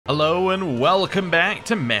Hello and welcome back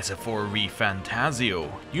to Metaphor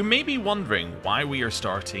ReFantazio. You may be wondering why we are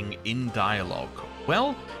starting in dialogue.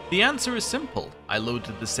 Well, the answer is simple. I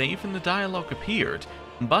loaded the save and the dialogue appeared,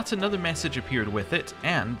 but another message appeared with it,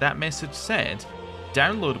 and that message said,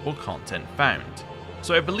 downloadable content found.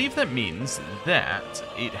 So I believe that means that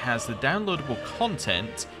it has the downloadable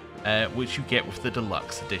content which you get with the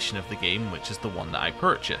deluxe edition of the game, which is the one that I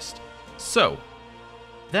purchased. So,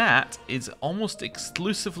 that is almost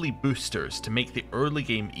exclusively boosters to make the early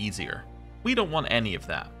game easier. We don't want any of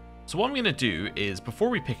that. So what I'm going to do is, before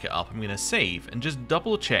we pick it up, I'm going to save and just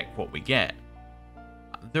double check what we get.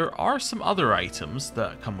 There are some other items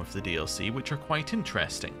that come with the DLC which are quite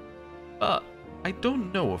interesting, but I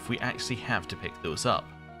don't know if we actually have to pick those up.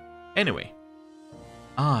 Anyway.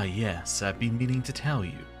 Ah yes, I've been meaning to tell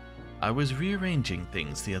you. I was rearranging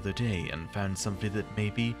things the other day and found something that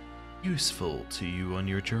may be useful to you on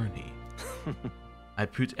your journey. I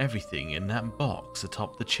put everything in that box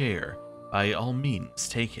atop the chair. By all means,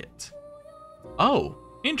 take it. Oh,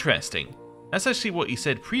 interesting. That's actually what you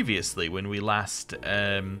said previously when we last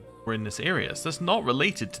were in this area. So that's not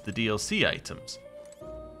related to the DLC items.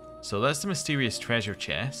 So that's the mysterious treasure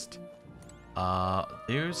chest.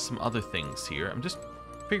 There's some other things here. I'm just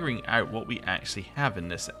figuring out what we actually have in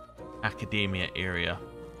this Akademeia area.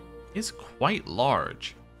 It's quite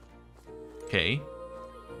large. Okay,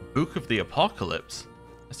 Book of the Apocalypse.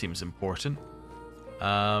 That seems important.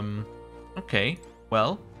 Okay,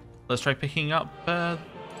 well, let's try picking up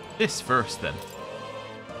this first then.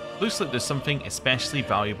 Looks like there's something especially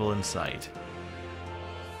valuable inside.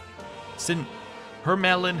 St.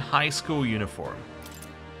 Hermelin High School Uniform.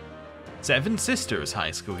 Seven Sisters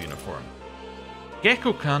High School Uniform.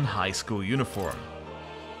 Gekkokan High School Uniform.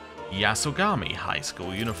 Yasogami High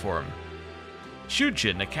School Uniform.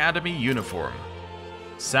 Shujin Academy Uniform.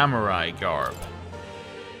 Samurai Garb.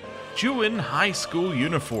 Juin High School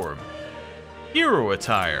Uniform. Hero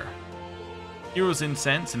Attire. Hero's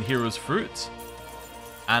Incense and Hero's Fruit.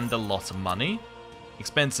 And a lot of money.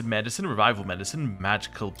 Expensive Medicine, Revival Medicine,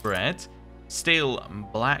 Magical Bread. Stale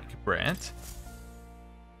Black Bread.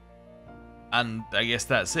 And I guess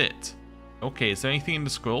that's it. Okay, is there anything in the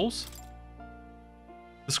scrolls?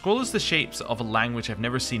 The scroll is the shapes of a language I've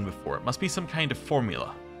never seen before. It must be some kind of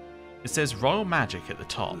formula. It says Royal Magic at the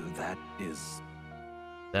top.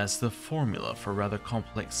 That's the formula for a rather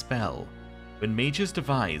complex spell. When mages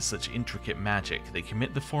devise such intricate magic, they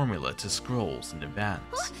commit the formula to scrolls in advance.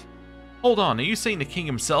 What? Hold on, are you saying the king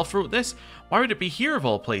himself wrote this? Why would it be here of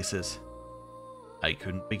all places? I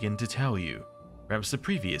couldn't begin to tell you. Perhaps the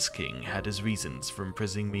previous king had his reasons for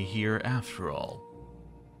imprisoning me here after all.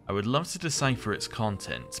 I would love to decipher its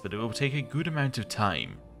contents, but it will take a good amount of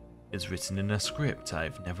time. It's written in a script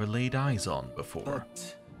I've never laid eyes on before.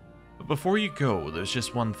 But before you go, there's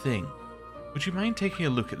just one thing. Would you mind taking a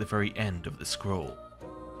look at the very end of the scroll?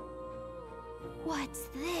 What's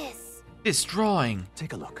this? This drawing!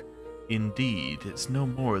 Take a look. Indeed, it's no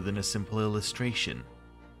more than a simple illustration.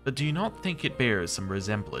 But do you not think it bears some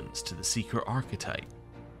resemblance to the Seeker archetype?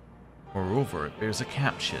 Moreover, it bears a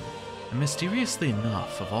caption. And mysteriously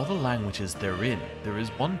enough, of all the languages therein, there is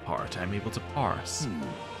one part I'm able to parse.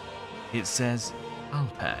 It says,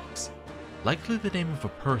 Alpax, likely the name of a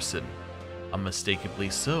person. Unmistakably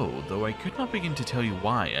so, though I could not begin to tell you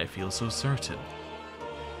why I feel so certain.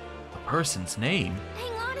 A person's name?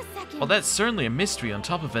 Hang on a second. Well, that's certainly a mystery on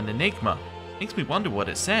top of an enigma. Makes me wonder what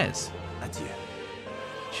it says. Adieu.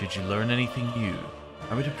 Should you learn anything new,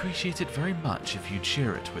 I would appreciate it very much if you'd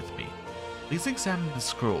share it with me. Please examine the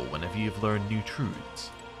scroll whenever you've learned new truths.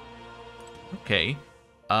 Okay.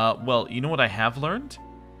 Well, you know what I have learned?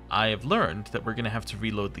 I have learned that we're going to have to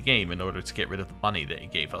reload the game in order to get rid of the money that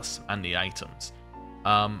it gave us and the items.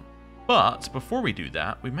 But before we do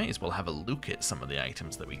that, we might as well have a look at some of the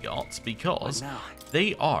items that we got, because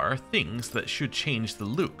they are things that should change the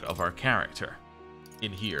look of our character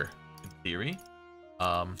in here, in theory.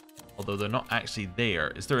 Although they're not actually there.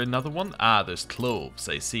 Is there another one? Ah, there's clothes,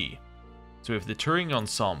 I see. So we have the touring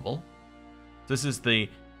ensemble. This is the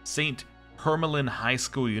St. Hermelin High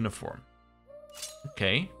School uniform.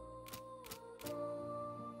 Okay.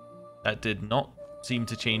 That did not seem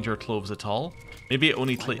to change our clothes at all. Maybe it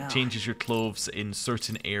only changes your clothes in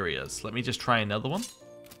certain areas. Let me just try another one.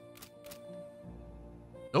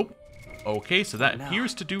 Nope. Okay, so that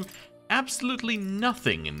appears to do absolutely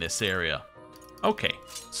nothing in this area. Okay,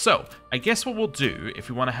 so I guess what we'll do, if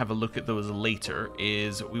we want to have a look at those later,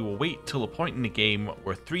 is we will wait till a point in the game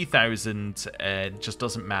where 3,000 just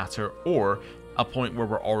doesn't matter, or a point where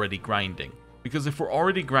we're already grinding. Because if we're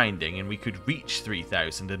already grinding and we could reach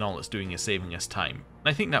 3,000, then all it's doing is saving us time.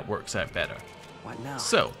 And I think that works out better. What now?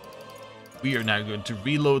 So, we are now going to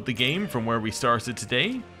reload the game from where we started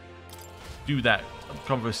today. Do that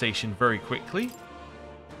conversation very quickly.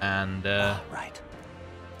 And Right.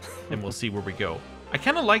 then we'll see where we go. I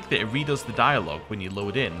kind of like that it redoes the dialogue when you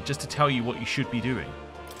load in, just to tell you what you should be doing.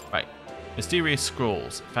 Right. Mysterious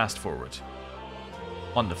scrolls. Fast forward.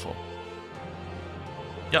 Wonderful.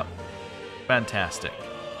 Yep. Fantastic.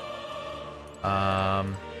 Right.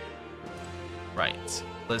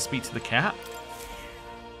 Let's speak to the cat.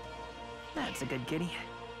 That's a good kitty.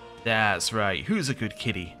 That's right. Who's a good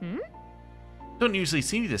kitty? Don't usually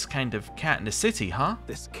see this kind of cat in the city, huh?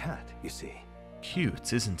 This cat, you see.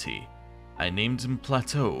 Cute, isn't he? I named him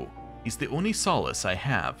Plateau. He's the only solace I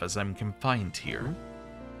have as I'm confined here.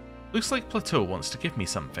 Looks like Plateau wants to give me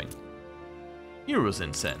something. Hero's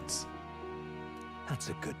incense. That's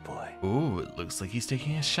a good boy. Oh, it looks like he's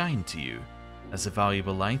taking a shine to you as a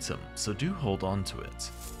valuable item, so do hold on to it.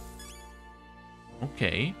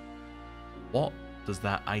 Okay. What does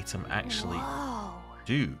that item actually Whoa.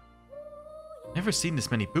 do? Never seen this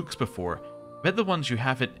many books before. Bet the ones you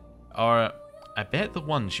have are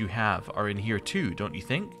in here too, don't you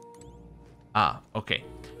think? Ah, okay.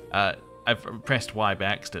 I've pressed Y by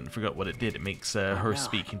accident and forgot what it did. It makes her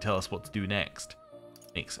speak and tell us what to do next.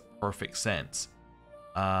 Makes perfect sense.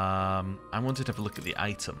 I wanted to have a look at the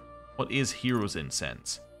item. What is Hero's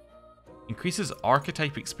Incense? Increases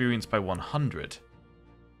Archetype experience by 100.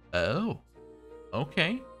 Oh.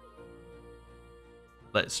 Okay.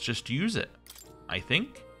 Let's just use it, I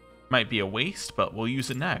think. Might be a waste, but we'll use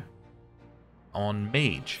it now. On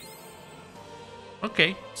Mage.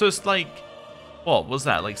 Okay, so it's like, what was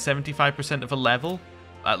that, like 75% of a level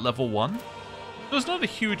at level 1? So it's not a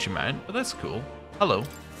huge amount, but that's cool. Hello.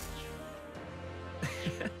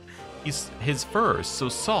 His fur is so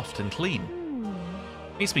soft and clean.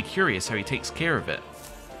 Makes me curious how he takes care of it.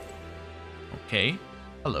 Okay.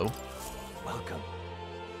 Hello. Welcome.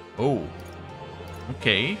 Oh.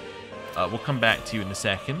 Okay. We'll come back to you in a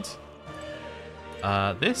second.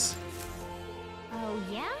 This? Oh,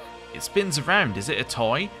 yeah? It spins around. Is it a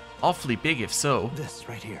toy? Awfully big if so. This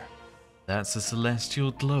right here. That's a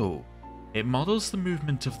celestial globe. It models the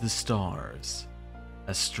movement of the stars.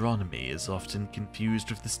 Astronomy is often confused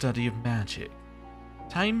with the study of magic.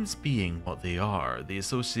 Times being what they are, the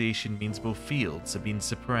association means both fields have been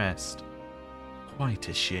suppressed. Quite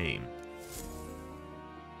a shame.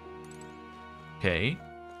 Okay,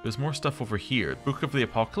 there's more stuff over here. Book of the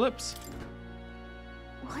Apocalypse?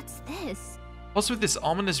 What's this? What's with this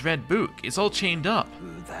ominous red book? It's all chained up.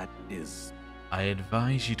 That is... I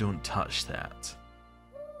advise you don't touch that.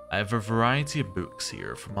 I have a variety of books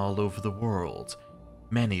here from all over the world.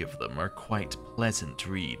 Many of them are quite pleasant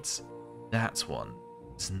reads. That one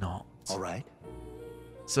is not. All right.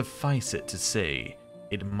 Suffice it to say,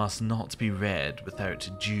 it must not be read without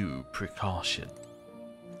due precaution.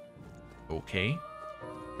 Okay,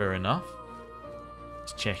 fair enough.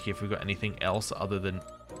 Let's check if we've got anything else other than...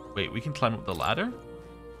 Wait, we can climb up the ladder?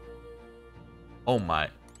 Oh my,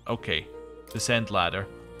 okay. Descend ladder.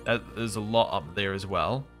 There's a lot up there as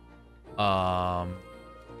well. What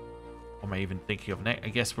am I even thinking of next? I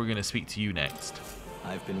guess we're going to speak to you next.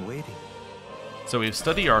 I've been waiting. So we've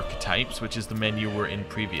studied archetypes, which is the menu we're in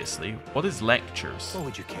previously. What is lectures? What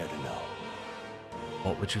would you care to know?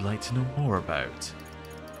 What would you like to know more about?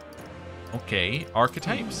 Okay,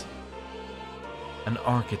 archetypes? An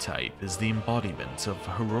archetype is the embodiment of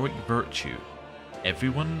heroic virtue.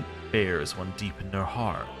 Everyone bears one deep in their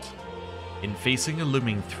heart. In facing a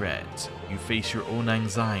looming threat, you face your own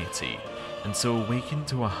anxiety, and so awaken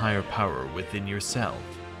to a higher power within yourself.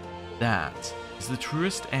 That is the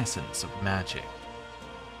truest essence of magic.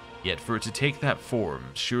 Yet for it to take that form,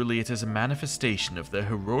 surely it is a manifestation of the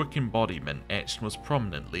heroic embodiment etched most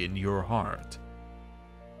prominently in your heart.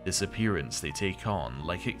 This appearance they take on,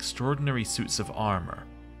 like extraordinary suits of armor.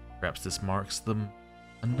 Perhaps this marks them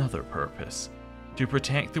another purpose, to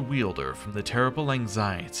protect the wielder from the terrible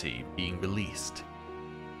anxiety being released.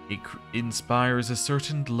 It inspires a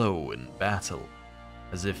certain glow in battle,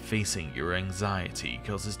 as if facing your anxiety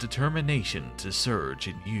causes determination to surge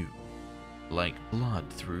in you, like blood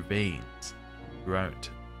through veins, throughout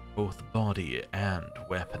both body and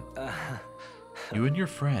weapon. You and your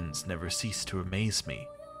friends never cease to amaze me.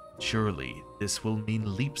 Surely this will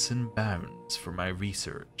mean leaps and bounds for my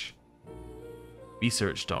research.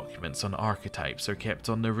 Research documents on archetypes are kept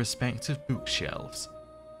on their respective bookshelves.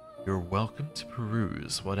 You're welcome to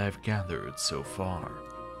peruse what I've gathered so far.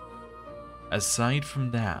 Aside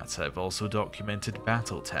from that, I've also documented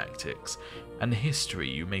battle tactics and history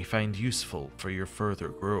you may find useful for your further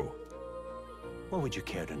growth. What would you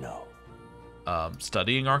care to know?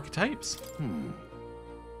 Studying archetypes?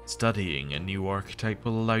 Studying a new archetype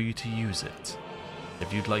will allow you to use it.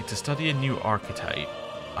 If you'd like to study a new archetype,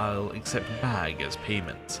 I'll accept bag as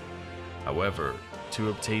payment. However, to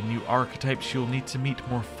obtain new archetypes, you'll need to meet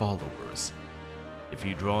more followers. If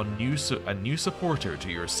you draw a new supporter to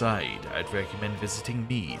your side, I'd recommend visiting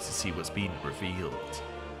me to see what's been revealed.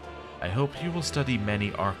 I hope you will study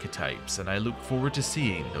many archetypes, and I look forward to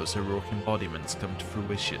seeing those heroic embodiments come to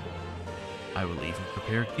fruition. I will even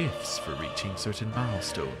prepare gifts for reaching certain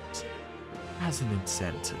milestones, as an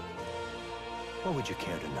incentive. What would you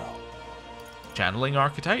care to know? Channeling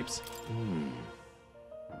archetypes?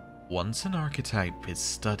 Once an archetype is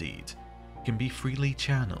studied, it can be freely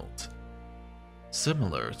channeled.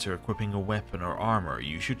 Similar to equipping a weapon or armor,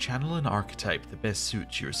 you should channel an archetype that best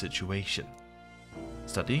suits your situation.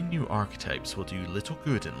 Studying new archetypes will do little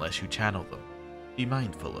good unless you channel them. Be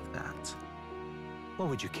mindful of that. What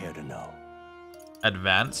would you care to know?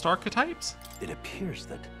 Advanced archetypes? It appears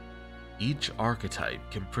that... Each archetype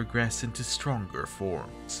can progress into stronger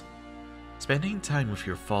forms. Spending time with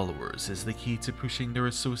your followers is the key to pushing their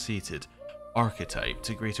associated archetype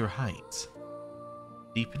to greater heights.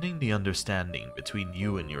 Deepening the understanding between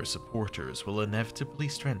you and your supporters will inevitably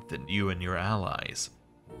strengthen you and your allies.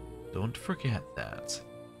 Don't forget that.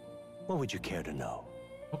 What would you care to know?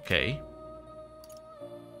 Okay.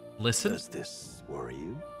 Listen. Does this worry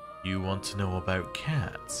you? You want to know about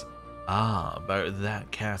cats? Ah, about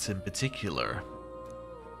that cat in particular.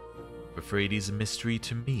 I'm afraid he's a mystery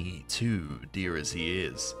to me, too, dear as he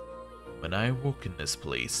is. When I awoke in this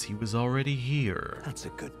place, he was already here. That's a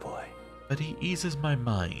good boy. But he eases my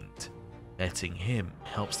mind. Petting him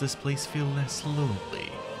helps this place feel less lonely.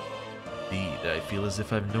 Indeed, I feel as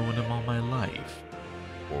if I've known him all my life,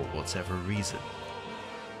 for whatever reason.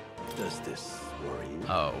 Does this worry you?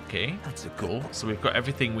 Oh, okay. That's a good cool. boy. So we've got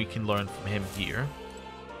everything we can learn from him here.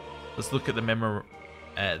 Let's look at the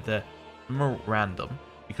memorandum,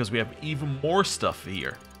 because we have even more stuff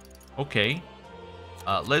here. Okay.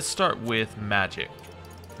 Let's start with magic.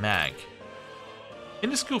 Mag.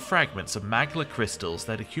 Minuscule fragments of magla crystals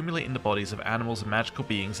that accumulate in the bodies of animals and magical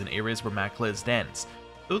beings in areas where magla is dense.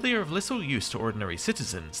 Though they are of little use to ordinary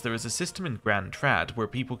citizens, there is a system in Grand Trad where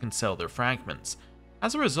people can sell their fragments.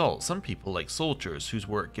 As a result, some people, like soldiers whose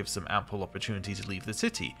work gives them ample opportunity to leave the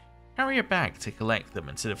city, carry a bag to collect them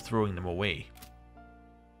instead of throwing them away.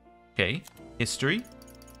 Okay, history.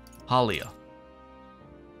 Halia.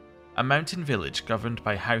 A mountain village governed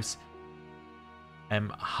by House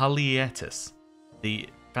Halietis, the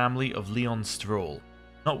family of Leon Stroll.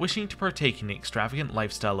 Not wishing to partake in the extravagant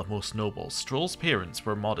lifestyle of most nobles, Stroll's parents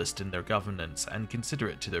were modest in their governance and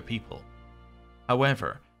considerate to their people.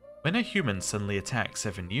 However, when a human suddenly attacked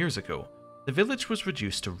 7 years ago, the village was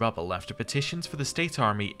reduced to rubble after petitions for the State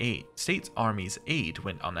Army's aid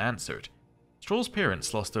went unanswered. Stroll's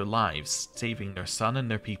parents lost their lives, saving their son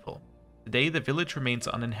and their people. Today, the village remains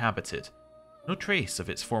uninhabited, no trace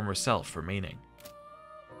of its former self remaining.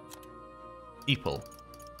 People.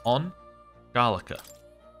 On Gallica.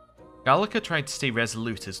 Gallica tried to stay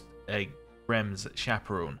resolute as Grem's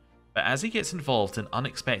chaperone, but as he gets involved in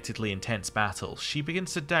unexpectedly intense battles, she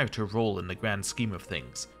begins to doubt her role in the grand scheme of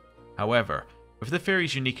things. However, with the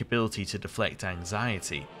fairy's unique ability to deflect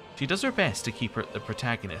anxiety, she does her best to keep the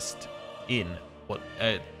protagonist in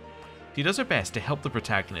she does her best to help the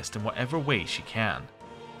protagonist in whatever way she can.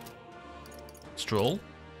 Stroll.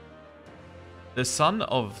 The son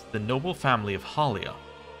of the noble family of Halia,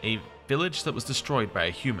 a village that was destroyed by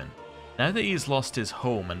a human. Now that he has lost his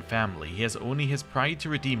home and family, he has only his pride to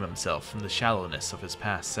redeem himself from the shallowness of his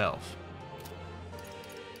past self.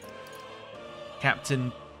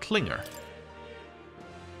 Captain Klinger.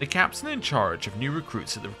 The captain in charge of new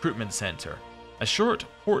recruits at the recruitment center, a short,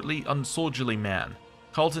 portly, unsoldierly man,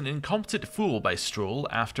 called an incompetent fool by Stroll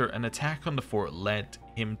after an attack on the fort led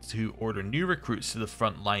him to order new recruits to the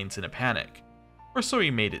front lines in a panic, or so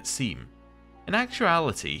he made it seem. In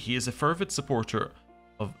actuality, he is a fervent supporter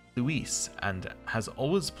of Luis and has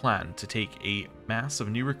always planned to take a mass of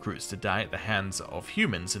new recruits to die at the hands of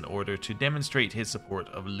humans in order to demonstrate his support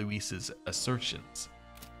of Luis's assertions.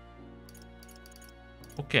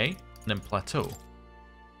 Okay, and then Plateau.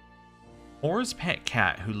 Moore's pet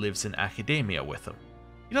cat who lives in Akademeia with him.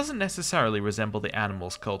 He doesn't necessarily resemble the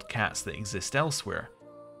animals called cats that exist elsewhere.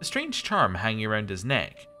 The strange charm hanging around his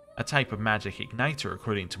neck, a type of magic igniter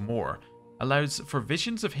according to Moore, allows for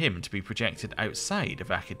visions of him to be projected outside of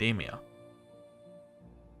Akademeia.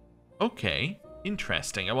 Okay,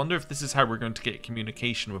 interesting. I wonder if this is how we're going to get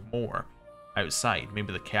communication with Moore outside.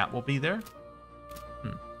 Maybe the cat will be there?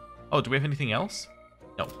 Oh, do we have anything else?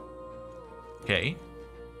 No. Okay.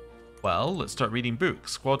 Well, let's start reading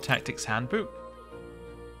books. Squad Tactics Handbook.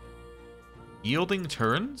 Yielding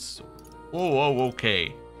turns? Whoa,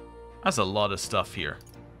 okay. That's a lot of stuff here.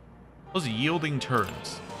 Those yielding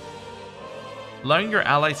turns. Allowing your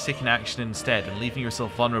ally to take an action instead and leaving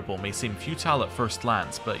yourself vulnerable may seem futile at first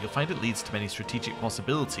glance, but you'll find it leads to many strategic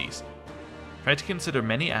possibilities. Try to consider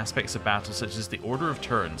many aspects of battle such as the order of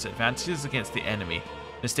turns, advantages against the enemy,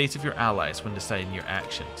 and the state of your allies when deciding your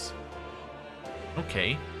actions.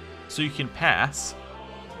 Okay, so you can pass,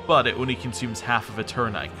 but it only consumes half of a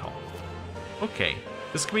turn icon. Okay,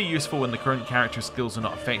 this can be useful when the current character skills are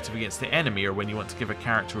not effective against the enemy or when you want to give a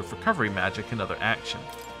character with recovery magic another action.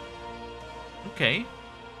 Okay.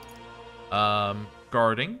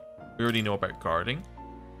 Guarding. We already know about guarding.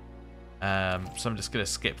 So I'm just going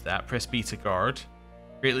to skip that. Press B to guard.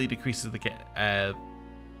 Greatly decreases the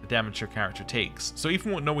damage your character takes. So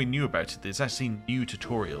even though we knew about it, there's actually new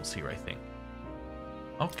tutorials here, I think.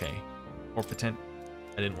 Okay. Or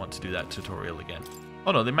I didn't want to do that tutorial again.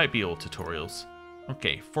 Oh no, they might be old tutorials.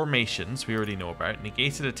 Okay, formations we already know about.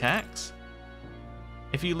 Negated attacks.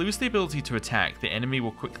 If you lose the ability to attack, the enemy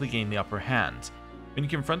will quickly gain the upper hand. When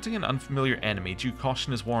confronting an unfamiliar enemy, due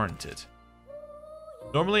caution is warranted.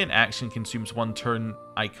 Normally an action consumes one turn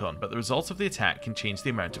icon, but the result of the attack can change the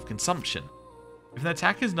amount of consumption. If an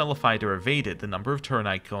attack is nullified or evaded, the number of turn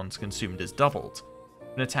icons consumed is doubled.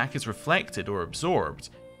 If an attack is reflected or absorbed,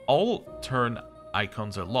 all turn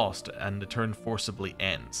icons are lost and the turn forcibly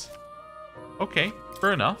ends. Okay,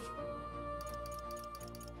 fair enough.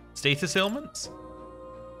 Status ailments?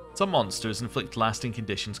 Some monsters inflict lasting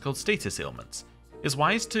conditions called status ailments. It's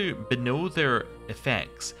wise to know their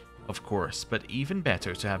effects, of course, but even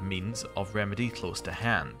better to have means of remedy close to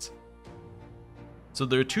hand. So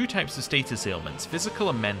there are two types of status ailments, physical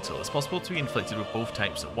and mental. It's possible to be inflicted with both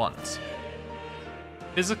types at once.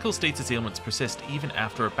 Physical status ailments persist even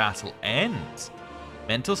after a battle ends.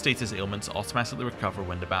 Mental status ailments automatically recover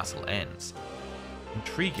when the battle ends.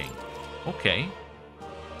 Intriguing. Okay.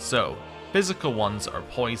 So, physical ones are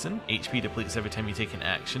poison, HP depletes every time you take an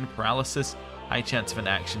action, paralysis, high chance of an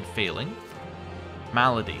action failing.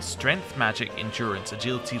 Malady, strength, magic, endurance,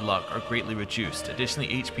 agility, luck are greatly reduced. Additionally,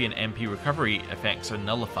 HP and MP recovery effects are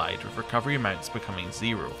nullified, with recovery amounts becoming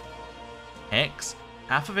 0. Hex,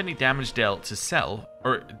 half of any damage dealt to self,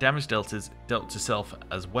 or damage dealt is dealt to self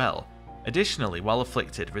as well. Additionally, while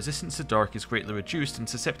afflicted, resistance to dark is greatly reduced and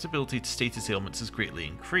susceptibility to status ailments is greatly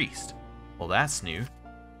increased. Well, that's new.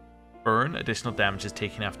 Burn, additional damage is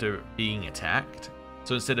taken after being attacked.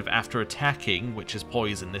 So instead of after attacking, which is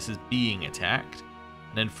poison, this is being attacked.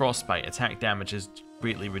 And then frostbite, attack damage is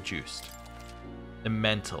greatly reduced. The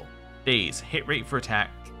mental. Daze, hit rate for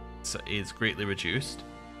attack is greatly reduced.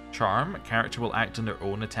 Charm, character will act on their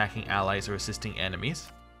own, attacking allies or assisting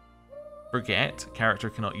enemies. Forget, character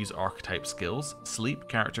cannot use archetype skills. Sleep,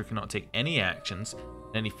 character cannot take any actions,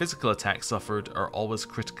 and any physical attacks suffered are always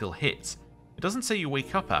critical hits. It doesn't say you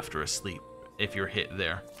wake up after a sleep, if you're hit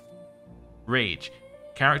there. Rage,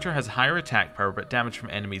 character has higher attack power, but damage from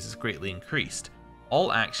enemies is greatly increased.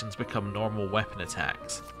 All actions become normal weapon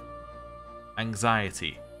attacks.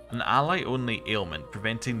 Anxiety, an ally-only ailment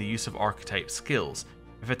preventing the use of archetype skills.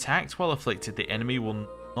 If attacked while afflicted, the enemy will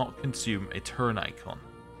not consume a turn icon.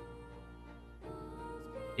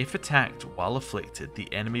 If attacked while afflicted,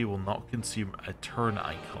 the enemy will not consume a turn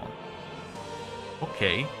icon.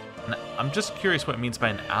 Okay, I'm just curious what it means by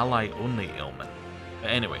an ally-only ailment.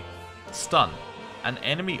 But anyway, stun, an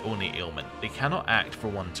enemy-only ailment. They cannot act for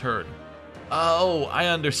one turn. Oh, I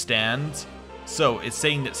understand. So it's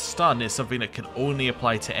saying that stun is something that can only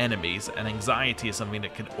apply to enemies, and anxiety is something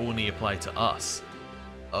that can only apply to us.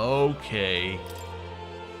 Okay.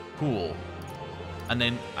 Cool. And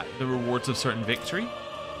then the rewards of certain victory?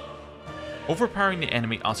 Overpowering the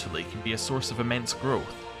enemy utterly can be a source of immense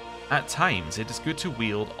growth. At times, it is good to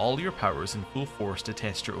wield all your powers in full force to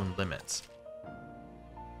test your own limits.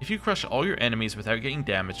 If you crush all your enemies without getting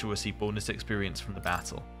damaged, you'll receive bonus experience from the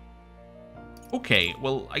battle. Okay,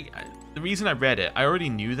 well, the reason I read it, I already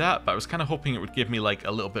knew that, but I was kind of hoping it would give me like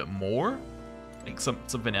a little bit more, like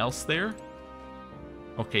something else there.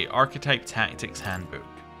 Okay, Archetype Tactics Handbook.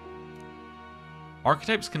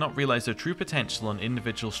 Archetypes cannot realize their true potential on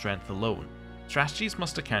individual strength alone. Strategies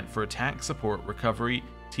must account for attack, support, recovery,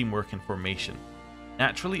 teamwork, and formation.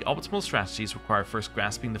 Naturally, optimal strategies require first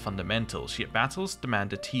grasping the fundamentals, yet battles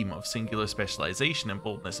demand a team of singular specialization and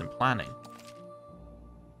boldness in planning.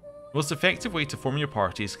 The most effective way to form your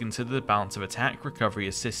party is to consider the balance of attack, recovery,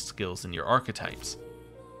 assist skills in your archetypes.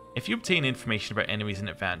 If you obtain information about enemies in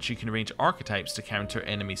advance, you can arrange archetypes to counter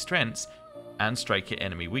enemy strengths and strike at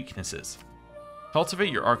enemy weaknesses.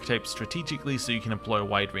 Cultivate your archetype strategically so you can employ a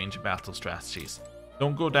wide range of battle strategies.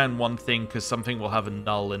 Don't go down one thing because something will have a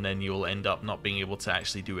null and then you'll end up not being able to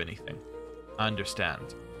actually do anything. I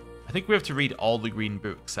understand. I think we have to read all the green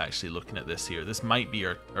books actually looking at this here. This might be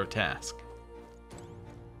our task.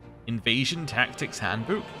 Invasion Tactics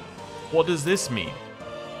Handbook? What does this mean?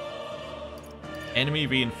 Enemy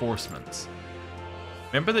reinforcements.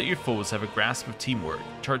 Remember that your foes have a grasp of teamwork.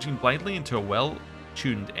 Charging blindly into a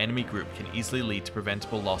well-tuned enemy group can easily lead to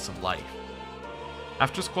preventable loss of life.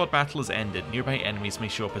 After a squad battle is ended, nearby enemies may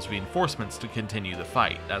show up as reinforcements to continue the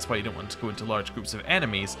fight. That's why you don't want to go into large groups of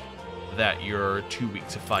enemies that you're too weak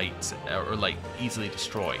to fight or like easily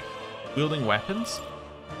destroy. Wielding weapons.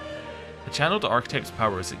 The channeled archetype's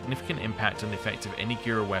power has a significant impact on the effect of any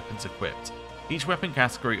gear or weapons equipped. Each weapon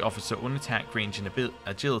category offers their own attack range and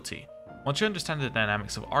agility. Once you understand the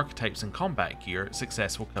dynamics of archetypes and combat gear,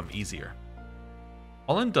 success will come easier.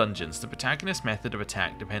 While in dungeons, the protagonist's method of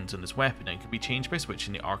attack depends on his weapon and can be changed by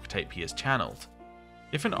switching the archetype he has channeled.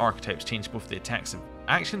 Different archetypes change both the attacks and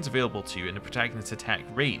actions available to you and the protagonist's attack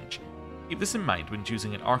range. Keep this in mind when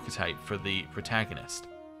choosing an archetype for the protagonist.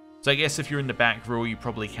 So I guess if you're in the back row, you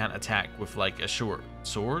probably can't attack with like a short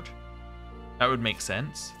sword. That would make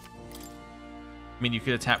sense. I mean, you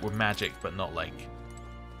could attack with magic, but not like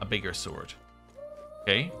a bigger sword.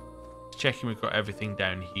 Okay. Checking we've got everything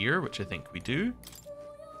down here, which I think we do.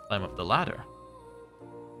 Climb up the ladder.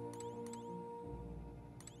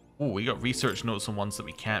 Oh, we got research notes on ones that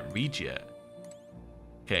we can't read yet.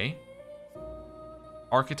 Okay.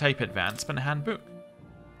 Archetype Advancement Handbook.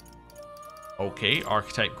 Okay,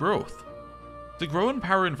 Archetype Growth. To grow in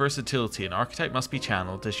power and versatility, an archetype must be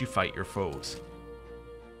channeled as you fight your foes.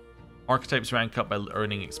 Archetypes rank up by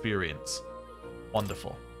earning experience.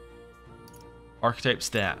 Wonderful. Archetype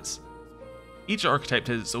Stats. Each archetype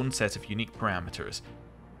has its own set of unique parameters,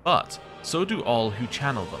 but so do all who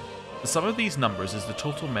channel them. The sum of these numbers is the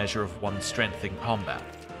total measure of one's strength in combat.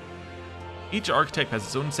 Each archetype has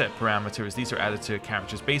its own set of parameters. These are added to a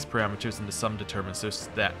character's base parameters and the sum determines their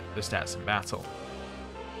stats in battle.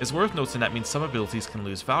 It's worth noting that means some abilities can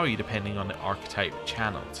lose value depending on the archetype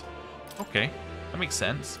channeled. Okay, that makes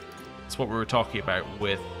sense. That's what we were talking about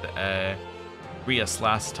with Rias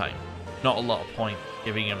last time. Not a lot of point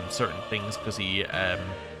giving him certain things because he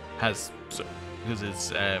because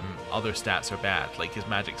his other stats are bad, like his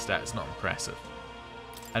magic stat is not impressive.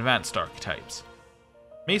 Advanced archetypes.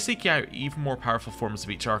 May seek out even more powerful forms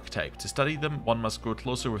of each archetype. To study them, one must grow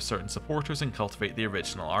closer with certain supporters and cultivate the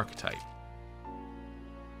original archetype.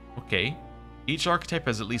 Okay, each archetype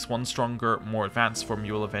has at least one stronger, more advanced form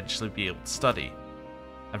you will eventually be able to study.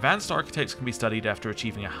 Advanced archetypes can be studied after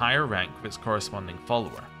achieving a higher rank with its corresponding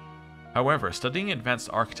follower. However, studying an advanced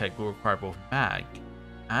archetype will require both mag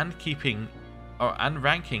and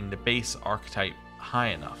ranking the base archetype high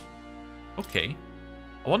enough. Okay.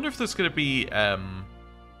 I wonder if there's going to be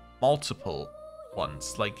multiple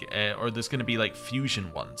ones, like, or there's going to be like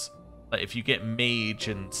fusion ones. Like if you get mage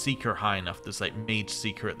and seeker high enough, there's like mage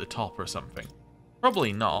seeker at the top or something.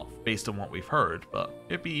 Probably not, based on what we've heard, but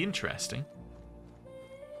it'd be interesting.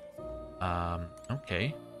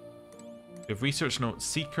 Okay. We have research notes,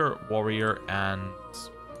 seeker, warrior, and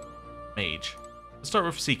mage. Let's start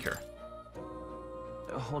with seeker.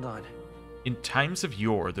 Hold on. In times of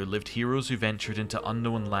yore, there lived heroes who ventured into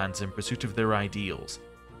unknown lands in pursuit of their ideals.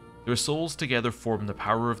 Their souls together formed the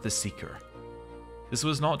power of the Seeker. This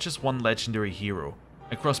was not just one legendary hero.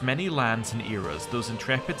 Across many lands and eras, those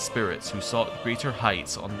intrepid spirits who sought greater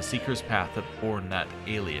heights on the Seeker's path had borne that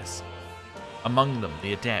alias. Among them,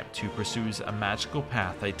 the adept who pursues a magical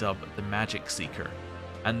path I dub the Magic Seeker,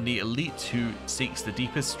 and the elite who seeks the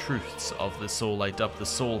deepest truths of the soul I dub the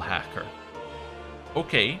Soul Hacker.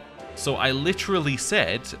 Okay, so I literally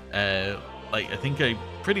said, I think I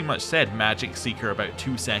pretty much said Magic Seeker about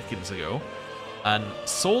 2 seconds ago, and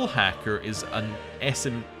Soul Hacker is an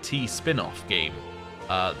SMT spin-off game.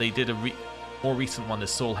 They did a more recent one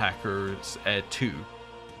as Soul Hackers 2,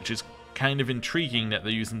 which is kind of intriguing that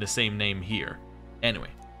they're using the same name here. Anyway.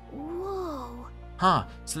 Whoa. Huh,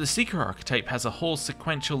 so the Seeker archetype has a whole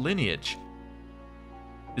sequential lineage.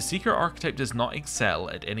 The Seeker archetype does not excel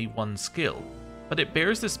at any one skill, but it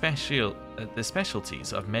bears the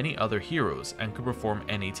specialties of many other heroes and can perform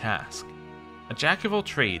any task. A jack of all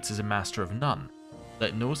trades is a master of none.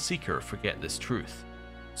 Let no Seeker forget this truth.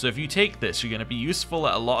 So if you take this, you're going to be useful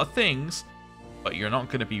at a lot of things, but you're not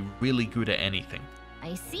going to be really good at anything.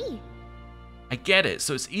 I see. I get it,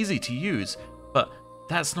 so it's easy to use, but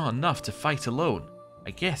that's not enough to fight alone.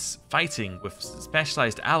 I guess fighting with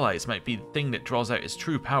specialized allies might be the thing that draws out his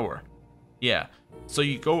true power. Yeah, so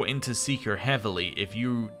you go into Seeker heavily if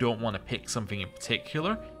you don't want to pick something in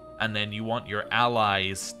particular, and then you want your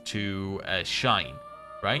allies to shine,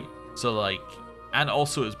 right? So like, and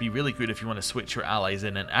also it'd be really good if you want to switch your allies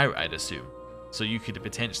in and out, I'd assume. So you could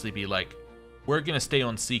potentially be like, we're gonna stay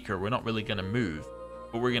on Seeker, we're not really gonna move,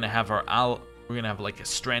 but we're gonna have like a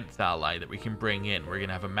strength ally that we can bring in. We're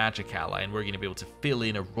gonna have a magic ally, and we're gonna be able to fill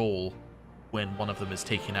in a role when one of them is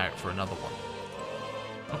taken out for another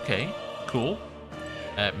one. Okay, cool.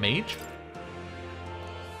 Mage.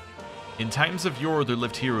 In times of yore, there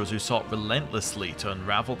lived heroes who sought relentlessly to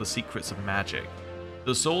unravel the secrets of magic.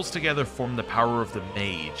 The souls together form the power of the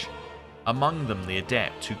mage. Among them, the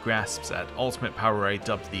adept who grasps at ultimate power I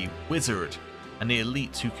dub the wizard, and the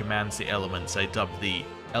elite who commands the elements I dub the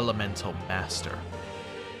elemental master.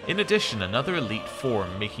 In addition, another elite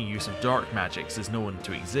form making use of dark magics is known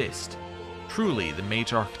to exist. Truly, the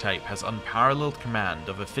mage archetype has unparalleled command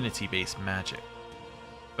of affinity-based magic.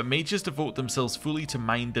 But mages devote themselves fully to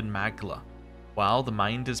mind and magla. While the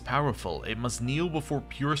mind is powerful, it must kneel before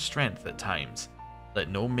pure strength at times. Let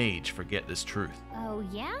no mage forget this truth. Oh,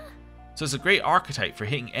 yeah? So it's a great archetype for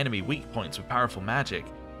hitting enemy weak points with powerful magic,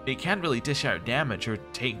 but it can't really dish out damage or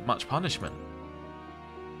take much punishment.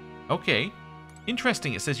 Okay,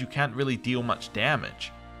 interesting, it says you can't really deal much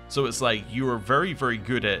damage. So it's like you are very, very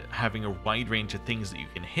good at having a wide range of things that you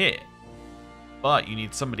can hit, but you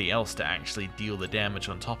need somebody else to actually deal the damage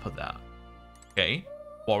on top of that. Okay,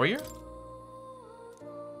 warrior?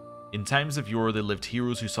 In times of yore, there lived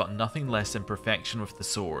heroes who sought nothing less than perfection with the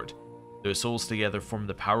sword. Their souls together form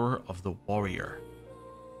the power of the warrior.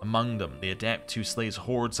 Among them, the adept who slays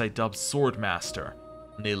hordes I dub swordmaster,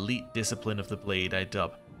 and the elite discipline of the blade I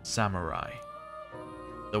dub samurai.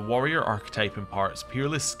 The warrior archetype imparts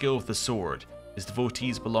peerless skill of the sword. His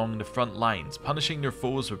devotees belong in the front lines, punishing their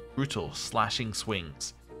foes with brutal, slashing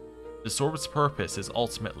swings. The sword's purpose is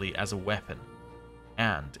ultimately as a weapon,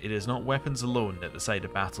 and it is not weapons alone that decide a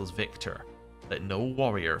battle's victor. Let no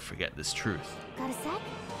warrior forget this truth. Got a sec?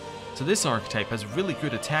 So this archetype has really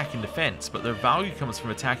good attack and defense, but their value comes from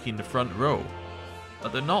attacking the front row.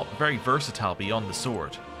 But they're not very versatile beyond the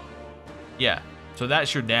sword. Yeah, so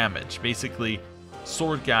that's your damage. Basically,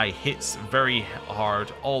 sword guy hits very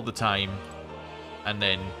hard all the time, and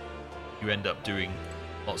then you end up doing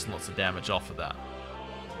lots and lots of damage off of that.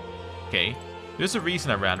 Okay, there's a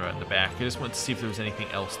reason I ran around the back. I just wanted to see if there was anything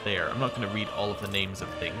else there. I'm not going to read all of the names of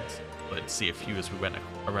things, but see a few as we went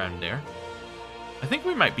around there. I think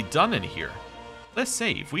we might be done in here. Let's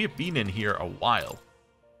save. We have been in here a while.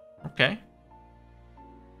 Okay.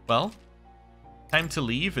 Well, time to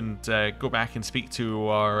leave and go back and speak to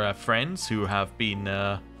our friends who have been...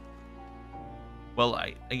 well,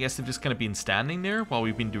 I guess they've just kind of been standing there while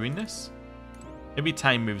we've been doing this. Maybe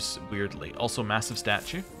time moves weirdly. Also, massive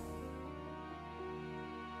statue.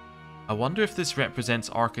 I wonder if this represents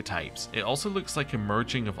archetypes. It also looks like a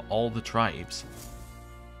merging of all the tribes.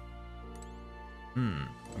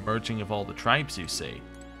 A merging of all the tribes, you say?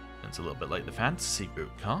 It's a little bit like the fantasy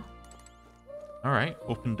book, huh? Alright,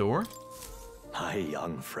 open door. My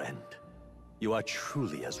young friend, you are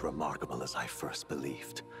truly as remarkable as I first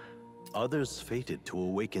believed. Others fated to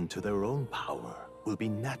awaken to their own power will be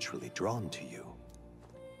naturally drawn to you.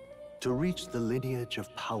 To reach the lineage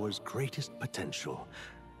of power's greatest potential,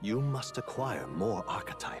 you must acquire more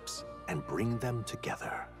archetypes and bring them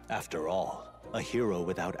together. After all, a hero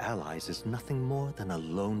without allies is nothing more than a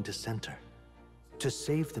lone dissenter. To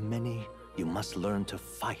save the many, you must learn to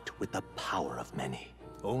fight with the power of many.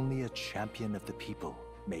 Only a champion of the people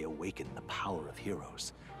may awaken the power of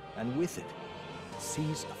heroes, and with it,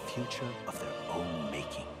 seize a future of their own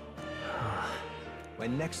making.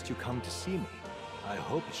 When next you come to see me, I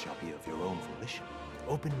hope it shall be of your own volition.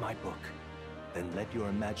 Open my book, then let your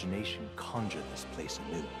imagination conjure this place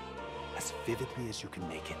anew, as vividly as you can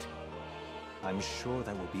make it. I'm sure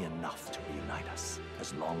that will be enough to reunite us.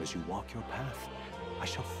 As long as you walk your path, I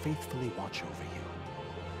shall faithfully watch over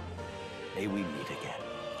you. May we meet again.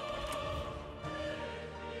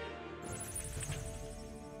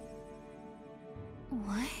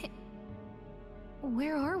 What?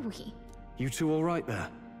 Where are we? You two all right there?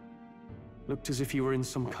 Looked as if you were in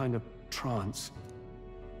some kind of trance.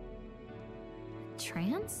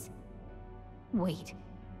 Trance? Wait.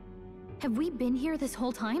 Have we been here this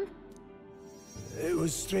whole time? It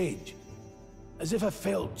was strange. As if I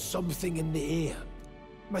felt something in the air.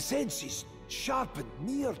 My senses sharpened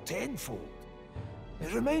near tenfold.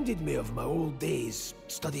 It reminded me of my old days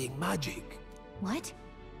studying magic. What?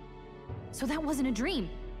 So that wasn't a dream.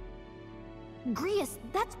 Grius,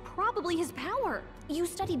 that's probably his power. You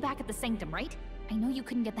studied back at the Sanctum, right? I know you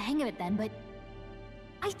couldn't get the hang of it then, but...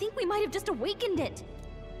 I think we might have just awakened it.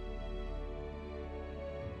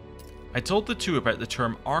 I told the two about the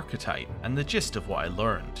term archetype and the gist of what I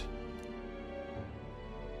learned.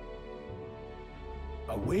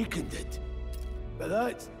 Awakened it? But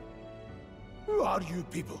that... Who are you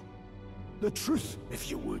people? The truth,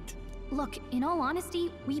 if you would. Look, in all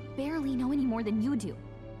honesty, we barely know any more than you do.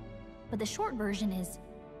 But the short version is,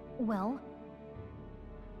 well,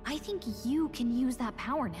 I think you can use that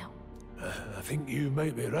power now. I think you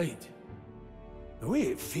might be right. The way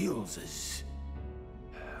it feels is...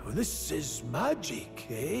 Well, this is magic,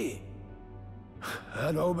 eh?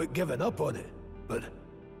 I'd all but given up on it, but...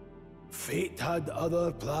 Fate had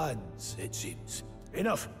other plans, it seems.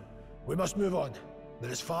 Enough! We must move on.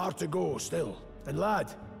 There is far to go still. And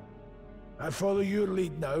lad, I follow your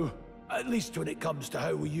lead now, at least when it comes to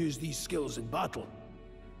how we use these skills in battle.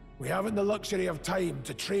 We haven't the luxury of time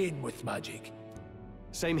to train with magic.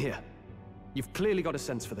 Same here. You've clearly got a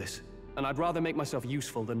sense for this, and I'd rather make myself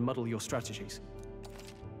useful than muddle your strategies.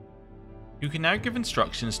 You can now give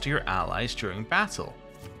instructions to your allies during battle.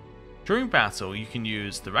 During battle, you can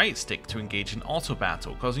use the right stick to engage in auto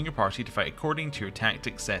battle, causing your party to fight according to your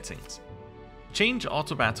tactics settings. To change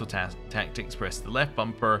auto battle tactics, press the left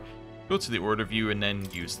bumper, go to the order view, and then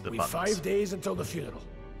use the We've buttons. 5 days until the funeral.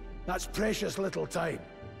 That's precious little time,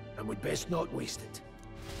 and we'd best not waste it.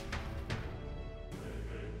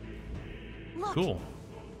 Look, Cool.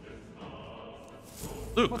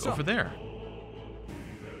 Look, What's over up? there.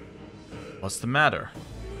 What's the matter?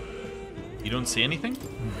 You don't see anything?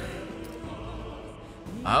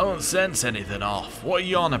 I don't sense anything off. What are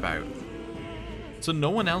you on about? So no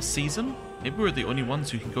one else sees him? Maybe we're the only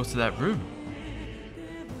ones who can go to that room.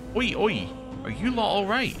 Oi, oi. Are you lot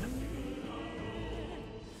alright?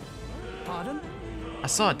 Pardon? I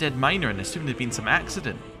saw a dead miner and assumed there'd been some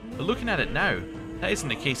accident. But looking at it now, that isn't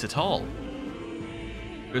the case at all.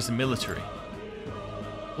 There's the military.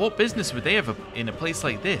 What business would they have in a place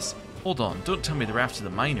like this? Hold on, don't tell me they're after the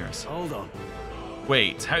miners. Hold on.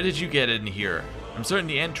 Wait, how did you get in here? I'm certain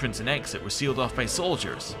the entrance and exit were sealed off by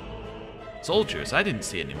soldiers. Soldiers? I didn't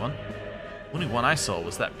see anyone. Only one I saw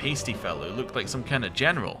was that pasty fellow who looked like some kind of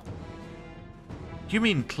general. You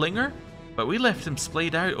mean Klinger? But we left him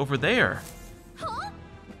splayed out over there. huh?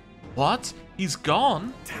 What? He's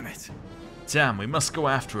gone? Damn it. Damn, we must go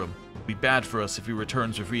after him. It'll be bad for us if he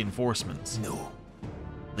returns with reinforcements. No.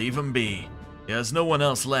 Leave him be. He has no one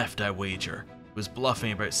else left, I wager. He was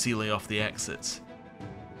bluffing about sealing off the exits.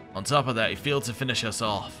 On top of that, he failed to finish us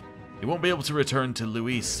off. He won't be able to return to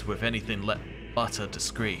Luis with anything but a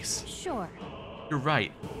disgrace. Sure. You're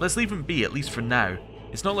right. Let's leave him be, at least for now.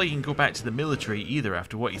 It's not like he can go back to the military either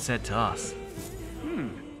after what he said to us.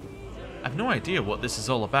 I've no idea what this is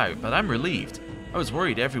all about, but I'm relieved. I was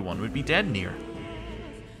worried everyone would be dead near.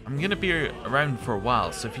 I'm gonna be around for a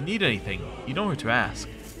while, so if you need anything, you know who to ask.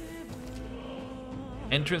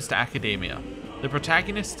 Entrance to Akademeia. The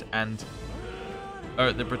protagonist and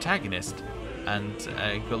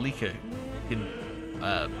Gallica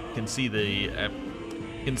can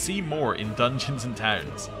see more in Dungeons and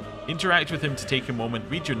Towns. Interact with him to take a moment,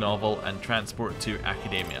 read your novel, and transport to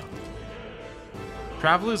Akademeia.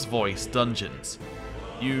 Traveler's Voice Dungeons.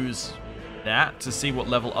 Use that to see what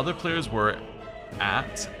level other players were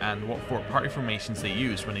at and what party formations they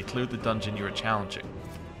used when they cleared the dungeon you were challenging.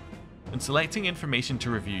 When selecting information to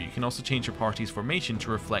review, you can also change your party's formation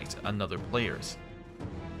to reflect another player's.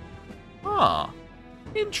 Ah,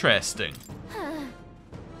 interesting.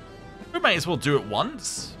 We might as well do it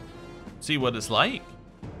once. See what it's like.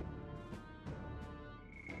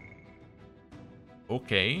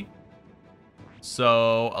 Okay.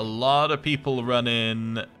 So, a lot of people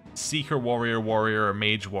running Seeker Warrior Warrior or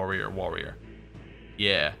Mage Warrior Warrior.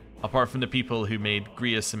 Yeah, apart from the people who made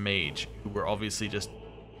Grius and Mage, who were obviously just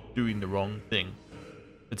doing the wrong thing.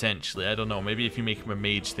 Potentially, I don't know, maybe if you make him a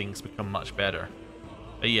mage, things become much better.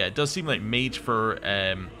 But yeah, it does seem like Mage for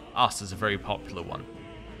us is a very popular one.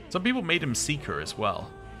 Some people made him Seeker as well.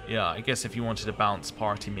 Yeah, I guess if you wanted a balanced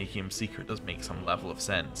party, making him Seeker does make some level of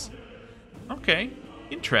sense. Okay,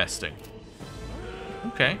 interesting.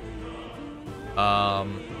 Okay.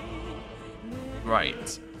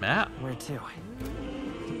 Right, Matt? Where to?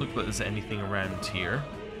 Doesn't look like there's anything around here.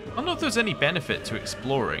 I don't know if there's any benefit to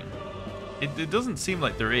exploring. It doesn't seem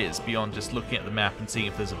like there is, beyond just looking at the map and seeing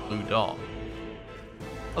if there's a blue dot.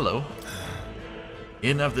 Hello. He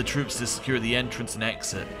didn't have the troops to secure the entrance and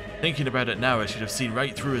exit. Thinking about it now, I should have seen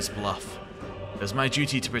right through his bluff. It was my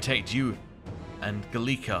duty to protect you and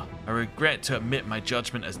Gallica. I regret to admit my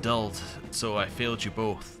judgment as dulled, so I failed you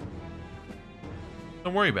both.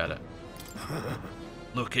 Don't worry about it.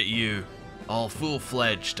 Look at you, all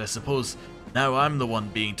full-fledged. I suppose Now I'm the one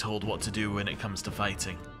being told what to do when it comes to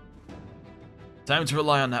fighting. Time to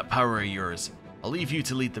rely on that power of yours. I'll leave you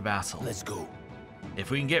to lead the battle. Let's go.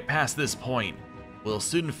 If we can get past this point, we'll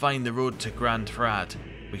soon find the road to Grand Frad.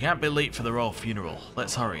 We can't be late for the royal funeral.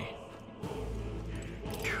 Let's hurry.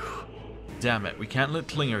 Damn it, we can't let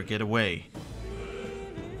Klinger get away.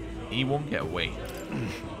 He won't get away.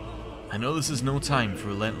 I know this is no time for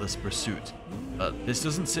relentless pursuit, but this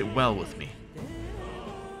doesn't sit well with me.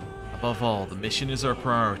 Above all, the mission is our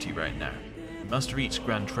priority right now. We must reach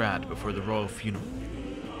Grand Trad before the royal funeral.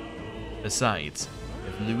 Besides,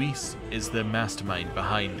 if Luis is the mastermind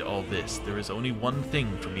behind all this, there is only one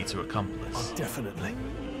thing for me to accomplish. Oh, definitely.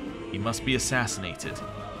 He must be assassinated.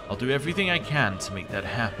 I'll do everything I can to make that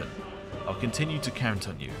happen. I'll continue to count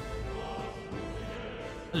on you.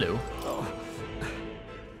 Hello. Oh.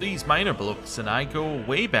 These minor blokes and I go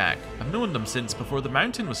way back. I've known them since before the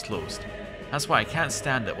mountain was closed. That's why I can't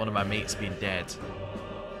stand it one of my mates being dead.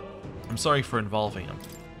 I'm sorry for involving them.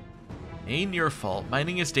 It ain't your fault.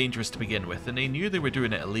 Mining is dangerous to begin with, and they knew they were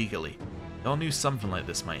doing it illegally. They all knew something like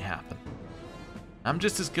this might happen. I'm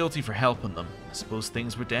just as guilty for helping them. I suppose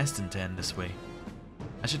things were destined to end this way.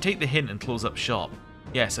 I should take the hint and close up shop.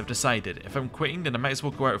 Yes, I've decided. If I'm quitting, then I might as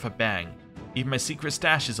well go out with a bang. Even my secret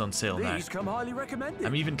stash is on sale now. These come highly recommended.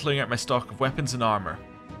 I'm even clearing out my stock of weapons and armor,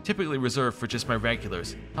 typically reserved for just my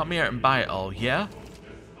regulars. Help me out and buy it all, yeah?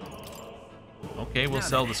 Okay, we'll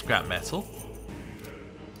sell the scrap metal.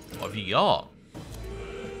 What have you got?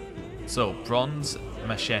 So, bronze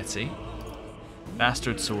machete,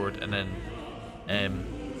 bastard sword, and then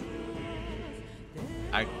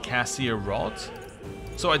acacia rod.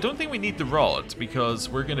 So I don't think we need the rod because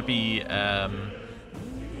we're going to be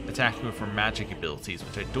attacking with our magic abilities,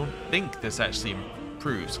 which I don't think this actually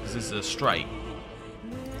improves because this is a strike.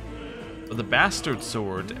 But the bastard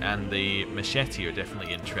sword and the machete are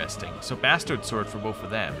definitely interesting. So bastard sword for both of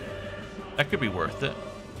them. That could be worth it.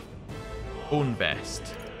 Bone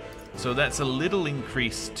vest. So that's a little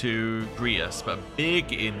increase to Grius, but a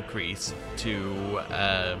big increase to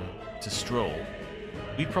Stroll.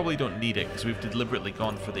 We probably don't need it because we've deliberately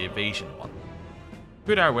gone for the evasion one.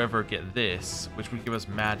 Could, however, get this, which would give us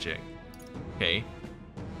magic. Okay.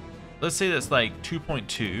 Let's say that's like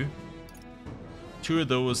 2.2. Two of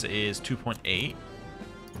those is 2.8.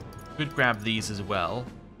 Could grab these as well,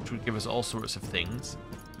 which would give us all sorts of things.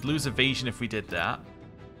 We'd lose evasion if we did that.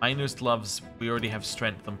 Miner's gloves, we already have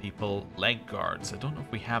strength on people. Leg guards, I don't know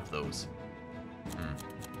if we have those.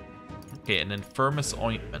 Okay, and then Firmus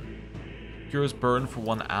ointment. Cures burn for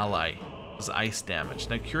one ally. Does ice damage.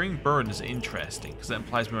 Now, curing burn is interesting because that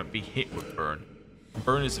implies we might be hit with burn.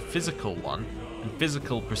 Burn is a physical one, and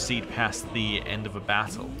physical proceed past the end of a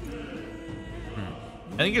battle.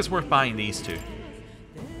 I think it's worth buying these two.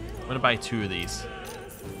 I'm going to buy 2 of these.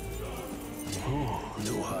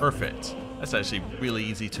 Perfect. That's actually really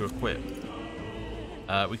easy to equip.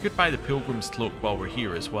 We could buy the Pilgrim's Cloak while we're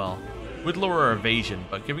here as well. Would lower our evasion,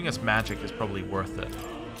 but giving us magic is probably worth it.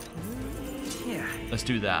 Yeah. Let's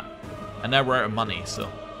do that. And now we're out of money,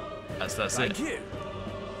 so that's it. Thank you.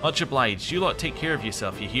 Much obliged. You lot take care of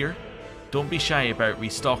yourself, you hear? Don't be shy about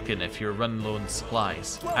restocking if you're running low on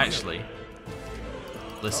supplies. Actually,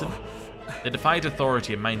 listen. They defied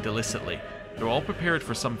authority and mined illicitly. They're all prepared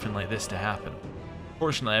for something like this to happen.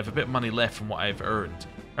 Fortunately, I have a bit of money left from what I've earned.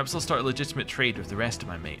 Perhaps I'll start a legitimate trade with the rest of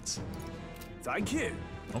my mates. Thank you.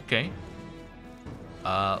 Okay.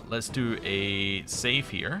 Let's do a save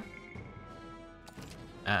here.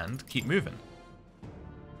 And keep moving.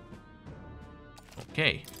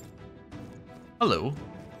 Okay. Hello.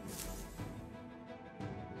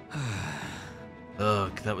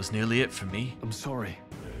 Ugh, that was nearly it for me. I'm sorry.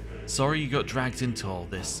 Sorry you got dragged into all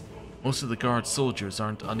this. Most of the guard soldiers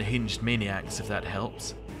aren't unhinged maniacs, if that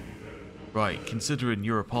helps. Right, considering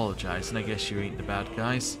you're apologizing, I guess you ain't the bad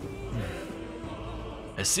guys.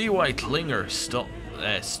 I see why Klinger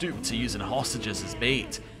stooped to using hostages as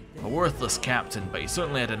bait. A worthless captain, but he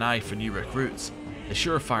certainly had an eye for new recruits. A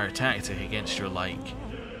surefire tactic against your like.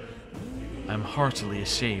 I'm heartily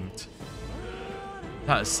ashamed.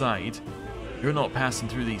 That aside, you're not passing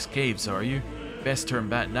through these caves, are you? Best turn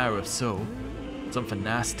back now if so. Something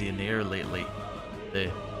nasty in the air lately.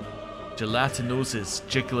 The gelatinoses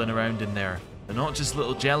jiggling around in there. They're not just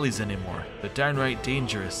little jellies anymore. They're downright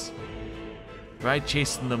dangerous. Tried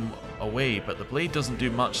chasing them away, but the blade doesn't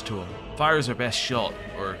do much to them. Fire's our best shot,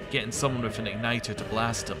 or getting someone with an igniter to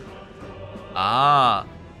blast them. Ah,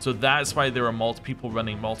 so that's why there are people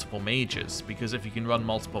running multiple mages, because if you can run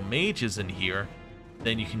multiple mages in here,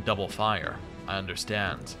 then you can double fire. I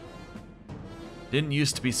understand. Didn't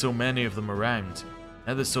used to be so many of them around.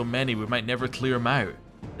 Now there's so many, we might never clear them out.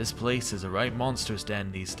 This place is a right monster's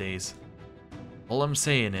den these days. All I'm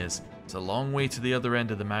saying is, it's a long way to the other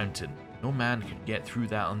end of the mountain. No man could get through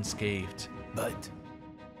that unscathed. But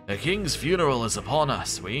The king's funeral is upon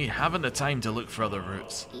us. We haven't the time to look for other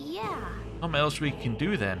routes. Yeah. Not much else we can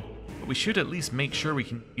do then, but we should at least make sure we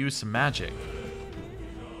can use some magic.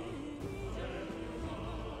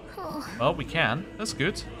 Well, we can. That's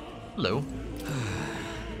good. Hello.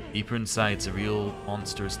 Deeper inside's a real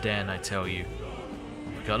monster's den, I tell you.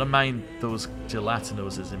 We've gotta mind those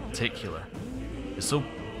gelatinoses in particular.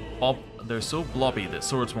 They're so blobby that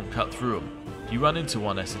swords won't cut through them. If you run into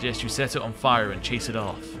one, I suggest you set it on fire and chase it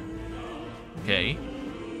off. Okay.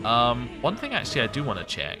 One thing actually I do want to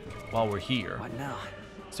check while we're here. What now?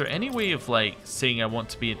 Is there any way of like saying I want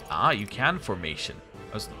to be in... Ah, you can formation.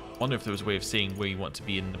 I was wondering if there was a way of saying where you want to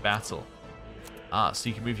be in the battle. Ah, so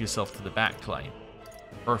you can move yourself to the back line.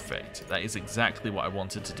 Perfect. That is exactly what I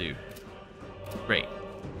wanted to do. Great.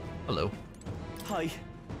 Hello. Hi.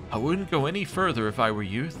 I wouldn't go any further if I were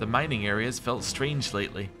you. The mining areas felt strange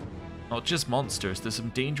lately. Not just monsters, there's some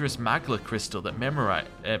dangerous magma crystal that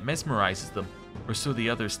mesmerizes them, or so the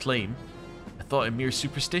others claim. I thought a mere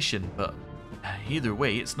superstition, but either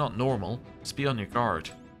way, it's not normal. Just be on your guard.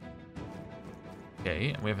 Okay,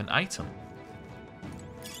 and we have an item.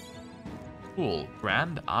 Cool,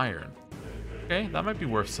 grand iron. Okay, that might be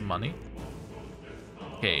worth some money.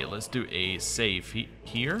 Okay, let's do a save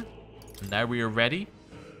here. And now we are ready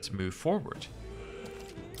to move forward.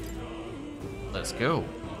 Let's go.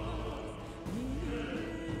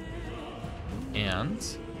 And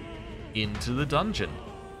into the dungeon.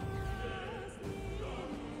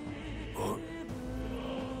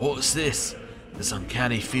 What's this? This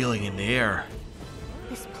uncanny feeling in the air.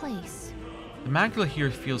 This place. The magma here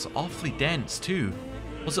feels awfully dense too.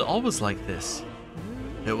 Was it always like this?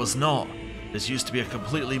 It was not. This used to be a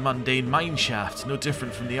completely mundane mine shaft, no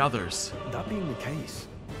different from the others. That being the case,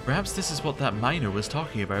 Perhaps this is what that miner was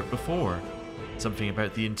talking about before. Something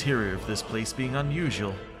about the interior of this place being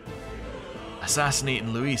unusual.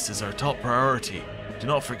 Assassinating Luis is our top priority. Do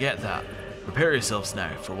not forget that. Prepare yourselves now,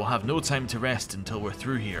 for we'll have no time to rest until we're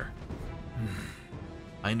through here.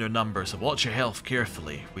 Mind our numbers, so watch your health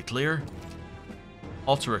carefully. We clear?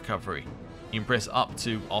 Auto recovery. You can press up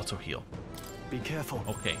to auto heal. be careful.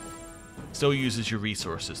 Okay. Still uses your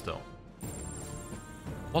resources though.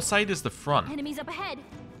 What side is the front? Enemies up ahead.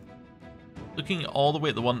 Looking all the way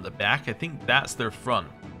at the one at the back, I think that's their front.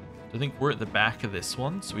 I think we're at the back of this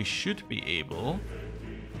one, so we should be able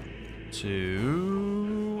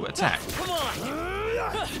to attack. Come on!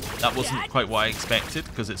 That wasn't quite what I expected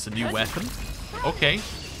because it's a new weapon. Okay,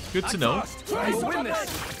 good to know. We'll win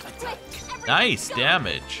this. Nice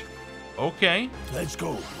damage. Okay, Let's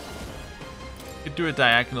go. could do a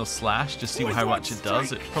diagonal slash to see how much it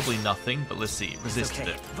does. It's probably nothing, but let's see. Resisted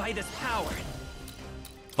it. Vitus power.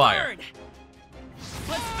 Fire. Burn.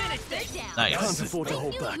 Let's finish this. Down. Nice. Can't afford to I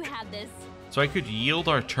hold knew back. you had this. So I could yield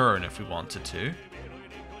our turn if we wanted to.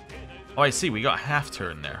 Oh, I see. We got half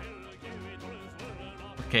turn there.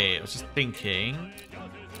 Okay, I was just thinking.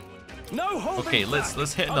 No holding Okay, back.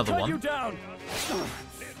 let's hit I'll another cut one. you down.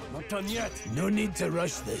 Not done yet. No need to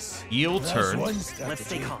rush this. Yield That's turn. one Let's stay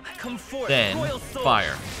strategy. calm. Come forth. Then Royal Soul.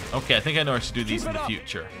 fire. Okay, I think I know how to do these Keep in it the up.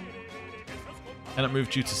 future. Cannot move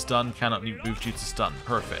due to stun. Cannot move due to stun.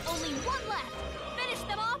 Perfect. Only one left. Finish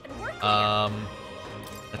them off and we're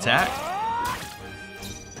clear. Attack.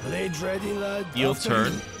 Blades ready, lad. Yield After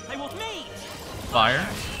turn. you. I will mate. Fire.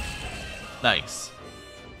 Nice.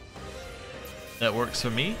 That works for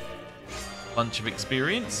me. Bunch of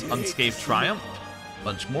experience. Unscathed triumph.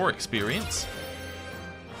 Bunch more experience.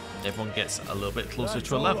 Everyone gets a little bit closer That's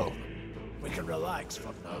to a all level. over. We can relax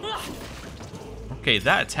for now. Okay,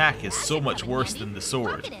 that attack is so Should much come in worse handy. than the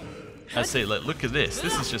sword. Lock it in. I say, like, look at this.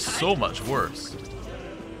 This is just so much worse.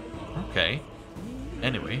 Okay.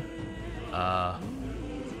 Anyway.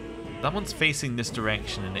 That one's facing this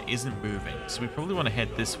direction and it isn't moving. So we probably want to head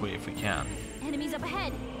this way if we can. Enemies up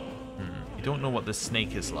ahead. You don't know what this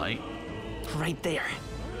snake is like. Right there.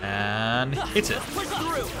 And hit it. Push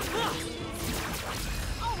through.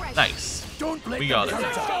 All right. Nice. Don't let We got them it.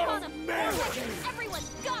 come Take down. on 'em. Everyone,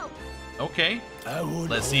 go. Okay. I won't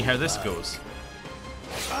Let's see hold how this back. goes.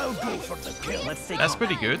 I'll go for the kill. Let's stay That's calm.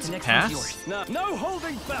 pretty good. The next one's Pass. yours. No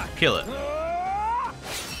holding back. Kill it.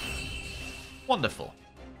 Wonderful.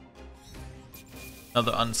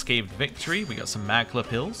 Another unscathed victory. We got some magla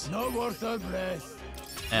pills. Not worth our breath.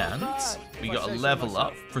 And we got a level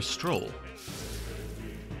up for Stroll.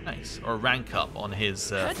 Nice. Or rank up on his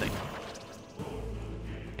thing.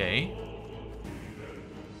 Okay.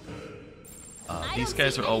 I These don't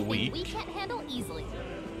guys see are all anything weak. We can't handle easily.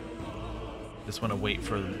 just want to wait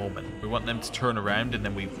for the moment. We want them to turn around and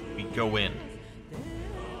then we go in.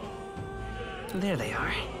 There they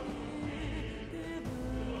are.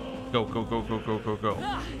 Go, go, go, go, go, go, go. All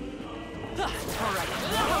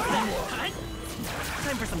right.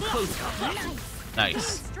 Time for some close combat.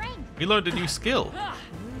 Nice. We learned a new skill.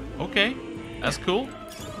 Okay, that's cool.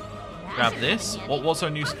 Grab this. What's our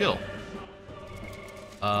new skill?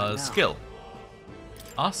 Skill.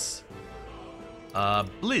 Us.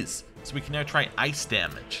 Blizz. So we can now try ice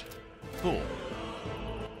damage. Cool.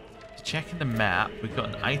 Checking the map, we've got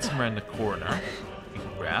an item around the corner we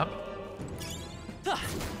can grab.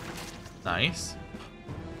 Nice.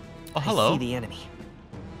 Oh, hello. I see the enemy.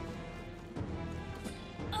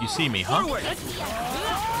 You see me, huh?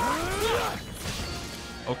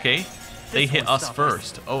 Okay. They hit us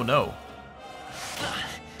first. Oh no.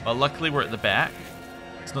 Well, luckily we're at the back.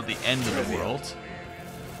 It's not the end of the world.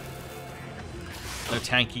 Their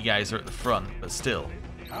tanky guys are at the front, but still.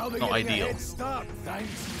 Not ideal.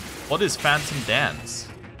 What is Phantom Dance?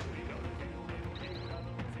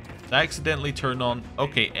 I accidentally turned on...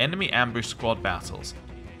 Okay, enemy ambush squad battles.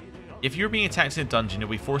 If you're being attacked in a dungeon, you'll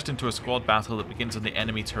be forced into a squad battle that begins on the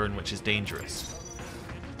enemy turn, which is dangerous.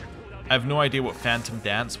 I have no idea what Phantom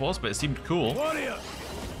Dance was, but it seemed cool.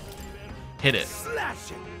 Hit it.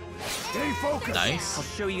 Nice. I'll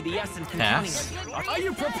show you the essence. Pass. Are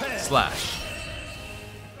you prepared? Slash.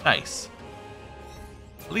 Nice.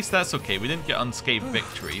 At least that's okay. We didn't get unscathed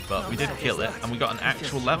victory, but we did kill it, and we got an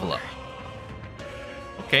actual level up.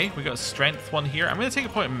 Okay, we got a strength one here. I'm going to take a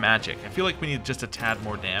point in magic. I feel like we need just a tad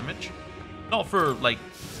more damage. Not for, like,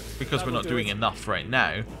 because we're not doing enough right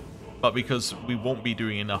now, but because we won't be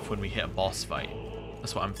doing enough when we hit a boss fight.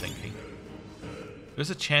 That's what I'm thinking. There's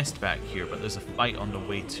a chest back here, but there's a fight on the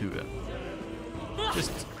way to it.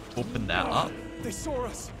 Just open that up. They saw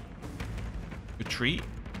us. Retreat.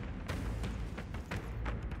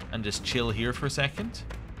 And just chill here for a second.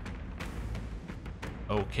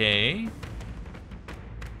 Okay.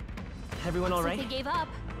 Everyone all right? They gave up.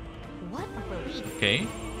 What a relief. Okay.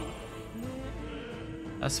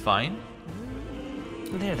 That's fine.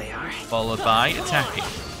 There they are. Followed by attacking.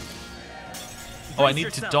 Oh, I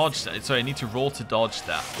need to dodge that. Sorry, I need to roll to dodge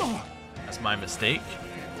that. That's my mistake.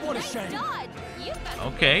 What a shame.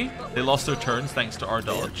 Okay. They lost their turns thanks to our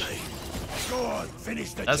dodge. Go on,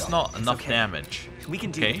 finish the That's job. not enough okay. damage. We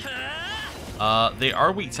can do Okay. it. They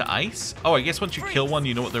are weak to ice. Oh, I guess once you kill one,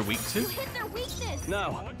 you know what they're weak to. You hit their weakness.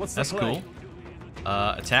 Now, what's That's the play? cool.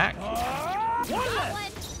 Attack.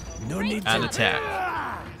 No need And to. attack.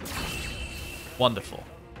 Wonderful.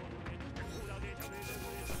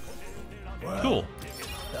 Well, Cool.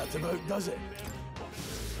 that about does it.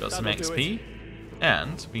 Got some That'll do XP.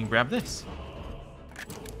 And we can grab this.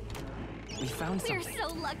 We found We're something. so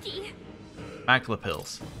lucky. Magla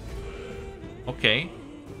pills. Okay.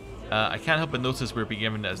 I can't help but notice we're being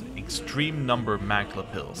given an extreme number of Magla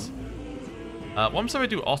pills. What happens if I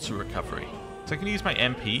do auto recovery? So I can use my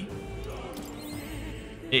MP.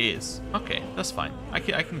 It is. Okay, that's fine. I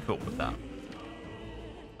can cope with that.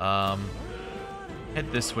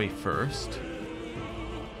 Head this way first.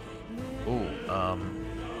 Oh,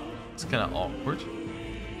 it's kind of awkward.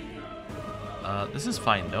 This is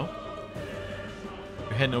fine though.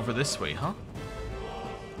 You're heading over this way, huh?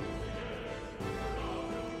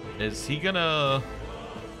 Is he gonna...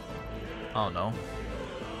 I don't know.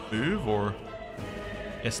 Move or...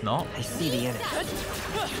 Guess not. I see the enemy.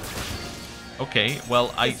 Okay,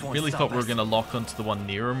 well, I This won't really stop thought we were us. gonna lock onto the one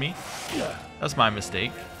nearer me. That's my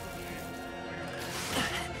mistake.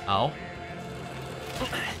 Ow.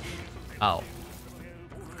 Ow.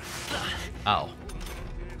 Ow.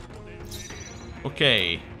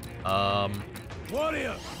 Okay.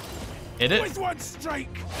 Warrior, Hit it. with one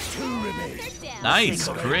strike, two remain. Nice,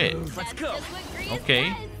 crit. Let's go.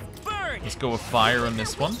 Okay. Burn. Let's go with fire on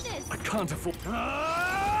this one. I can't afford.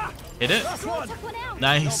 Hit it.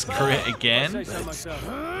 Nice, crit again. Say so myself.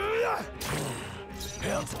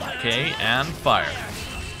 Okay, and fire.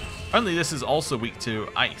 Apparently this is also weak to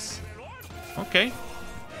ice. Okay.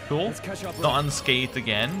 Cool. Let's catch up. Not unscathed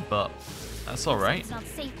again, but that's alright. It's not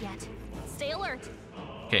safe yet. Stay alert.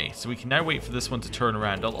 Okay, so we can now wait for this one to turn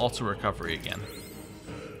around. I'll auto recovery again.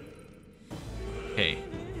 Okay.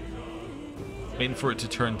 Waiting for it to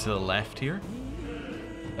turn to the left here.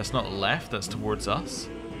 That's not left, that's towards us.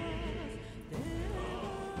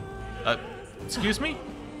 Excuse me?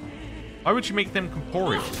 Why would you make them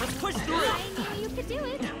corporeal? Let's push through. I knew you could do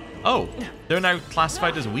it. Oh, they're now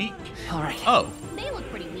classified as weak? All right. Oh, They look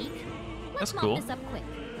pretty weak. That's Let's mop cool. this up quick.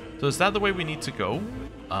 so is that the way we need to go?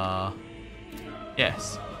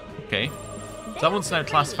 Yes. Okay. So that one's now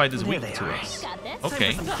classified as There weak they to are. us. You got this.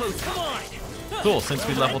 Okay. Cool, since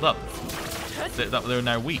we leveled up. They're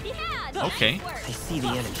now weak. Okay. I see the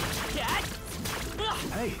enemy.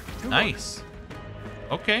 Hey, Nice.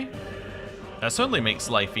 Okay. That certainly makes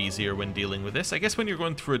life easier when dealing with this. I guess when you're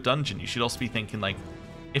going through a dungeon, you should also be thinking like,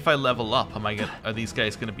 if I level up, are these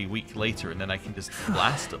guys going to be weak later, and then I can just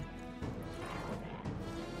blast them?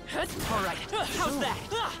 Alright, how's that?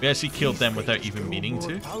 We actually killed them without even meaning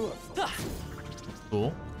to.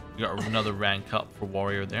 Cool. We got another rank up for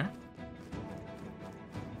warrior there.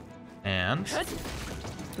 And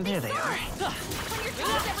There they are.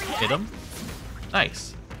 hit them.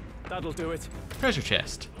 Nice. that'll do it. Treasure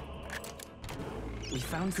chest. We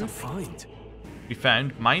found Good something. find. We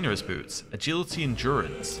found miner's boots. Agility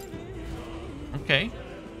endurance. Okay.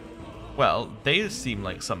 Well, they seem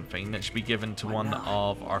like something that should be given to one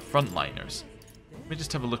of our frontliners. Let me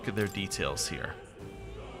just have a look at their details here.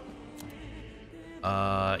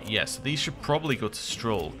 Yeah, so these should probably go to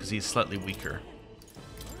Stroll, because he's slightly weaker.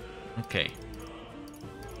 Okay.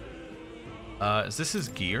 Is this his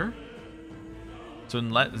gear? So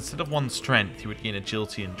instead of 1 strength, he would gain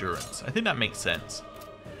agility endurance. I think that makes sense.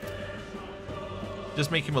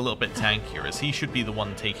 Just make him a little bit tankier, as he should be the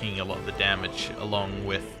one taking a lot of the damage along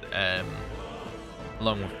with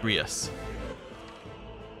Brius.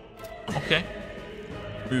 Okay.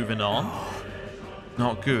 Moving on.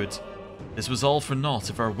 Not good. This was all for naught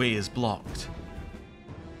if our way is blocked.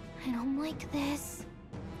 I don't like this.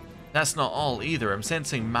 That's not all either. I'm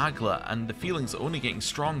sensing Magla, and the feeling's only getting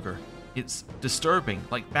stronger. It's disturbing,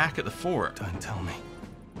 like back at the fort. Don't tell me.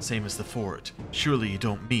 Same as the fort. Surely you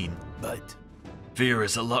don't mean. But Fear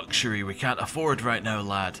is a luxury we can't afford right now,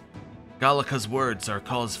 lad. Gallica's words are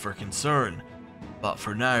cause for concern. But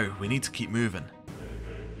for now, we need to keep moving.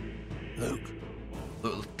 look,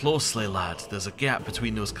 Look closely, lad. There's a gap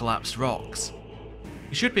between those collapsed rocks.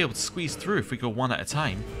 We should be able to squeeze through if we go one at a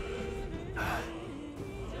time.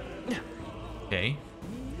 Okay.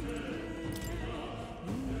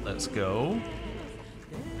 Let's go.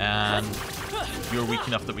 And you're weak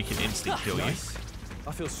enough that we can instant kill you.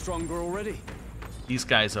 I feel stronger already. These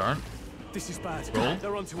guys aren't. This is bad. Roll.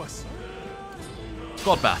 They're onto us.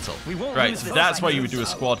 Squad battle. We won't Right, lose so this that's fight why you would do a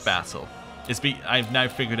ourselves. squad battle. I've now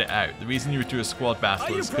figured it out. The reason you would do a squad battle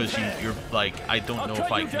Are you is because prepared? you're like, I don't know if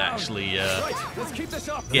cut I you can down. actually Right, let's keep this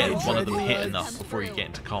up. get Right, one of them ready, hit lads. enough before you get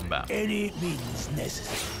into combat. any means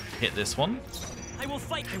necessary. Hit this one. I will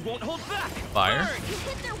fight. I won't hold back. Fire. You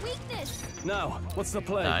hit their weakness. Now, what's the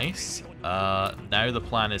plan? Nice. Now the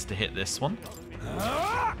plan is to hit this one.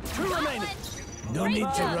 Two remaining. No need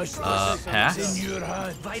to rush this. Pass. It's in your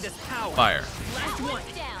hands. Vitus power. Fire. Last one.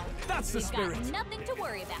 Down. That's the We've spirit. got nothing to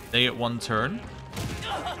worry about. They get 1 turn.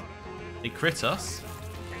 They crit us.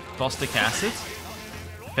 Caustic acid.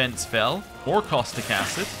 Fence fell. More caustic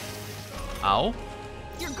acid. Ow.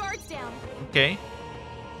 Your guard's down. Okay.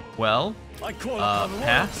 Well, I call upon royal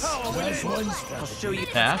pass. power That's within. one step. I'll show you.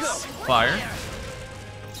 pass. Fire.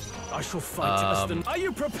 I shall fight us then. Are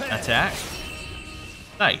you prepared? Attack.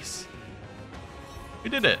 Nice. We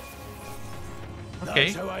did it.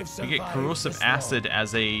 Okay. That's how I've We get survived corrosive this long. acid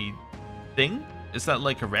as a thing? Is that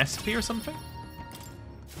like a recipe or something?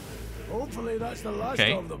 Hopefully that's the last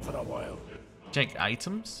Okay. of them for a while. Check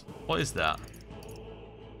items. What is that?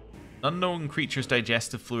 Unknown creature's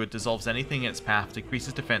digestive fluid dissolves anything in its path,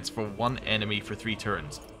 decreases defense for 1 enemy for 3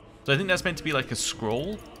 turns. So I think that's meant to be like a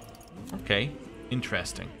scroll. Okay,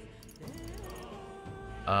 interesting.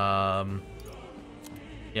 Yeah,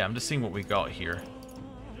 I'm just seeing what we got here.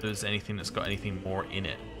 If there's anything that's got anything more in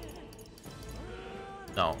it.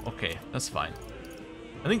 No, okay, that's fine.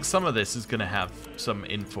 I think some of this is gonna have some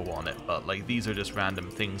info on it, but like these are just random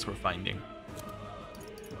things we're finding.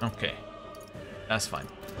 Okay, that's fine.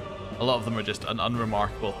 A lot of them are just an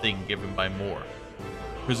unremarkable thing given by more.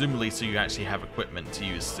 Presumably so you actually have equipment to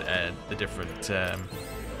use the different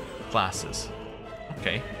classes.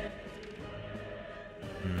 Okay.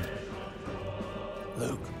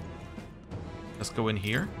 Luke, Let's go in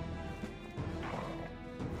here.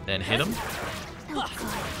 Then hit him.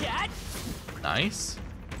 Nice.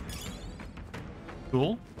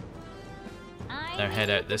 Cool. Now head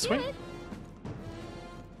out this way.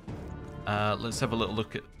 Let's have a little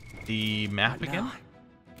look at the map again.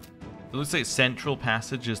 It looks like Central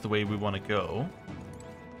Passage is the way we want to go.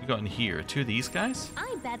 We got in here. 2 of these guys.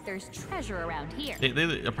 I bet there's treasure around here.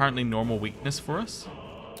 They apparently normal weakness for us.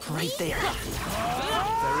 Right there.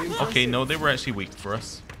 Okay, no, they were actually weak for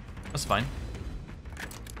us. That's fine.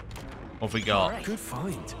 What have we got? Good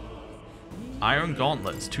find. Iron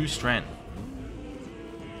gauntlets, 2 strength.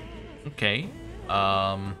 Okay.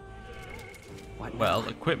 Well,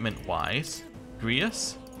 equipment-wise,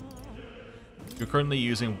 Grius. You're currently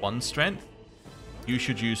using 1 strength. You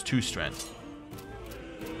should use 2 strength.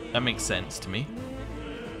 That makes sense to me.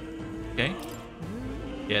 Okay.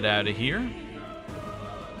 Get out of here.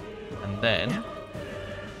 And then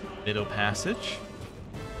middle passage.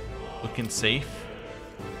 Looking safe.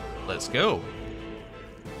 Let's go.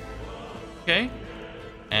 Okay.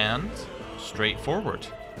 And straight forward.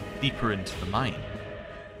 Deeper into the mine.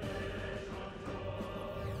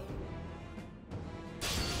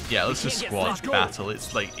 Yeah, let's just squad battle.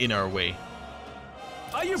 It's like in our way.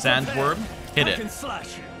 Sandworm, hit it.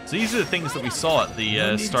 So these are the things that we saw at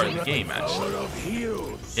the start of the game, actually.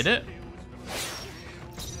 Hit it.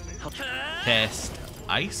 Test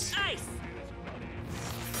ice.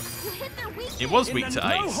 It was weak to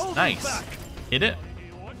ice. Nice. Hit it.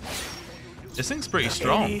 This thing's pretty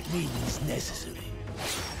strong.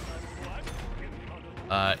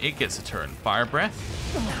 It gets a turn. Fire breath.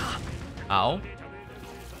 Ow.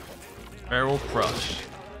 Barrel crush.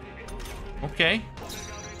 Okay.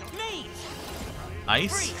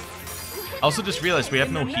 Ice. Also just realized we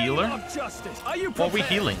have no healer. What are we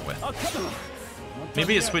healing with?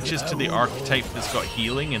 Maybe it switches to the archetype that's got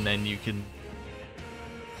healing and then you can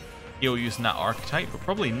heal using that archetype, but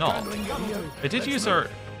probably not. I did use our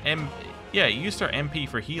yeah, it used our MP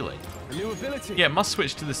for healing. Yeah, it must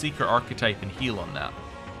switch to the secret archetype and heal on that.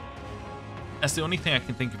 That's the only thing I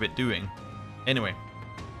can think of it doing. Anyway.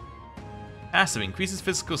 Passive increases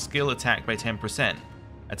physical skill attack by 10%.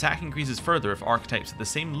 Attack increases further if archetypes of the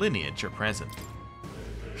same lineage are present.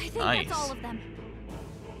 I think Nice. that's all of them.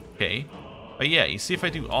 Okay. But yeah, you see if I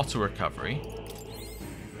do auto recovery,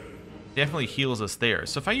 definitely heals us there.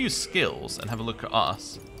 So if I use skills and have a look at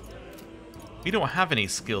us, we don't have any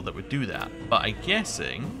skill that would do that. But I'm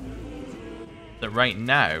guessing that right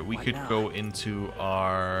now we could go into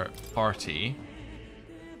our party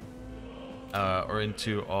or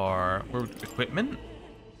into our equipment.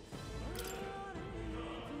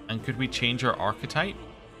 And could we change our archetype?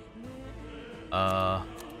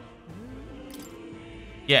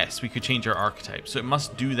 Yes, we could change our archetype. So it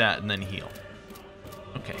must do that and then heal.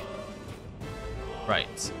 Okay.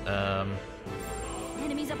 Right.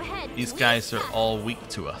 Enemies up ahead. These guys are all weak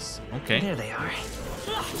to us. Okay. There they are.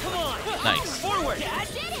 Come on. Nice. Forward.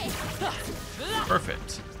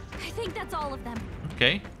 Perfect. I think that's all of them.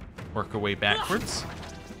 Okay. Work our way backwards.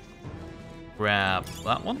 Grab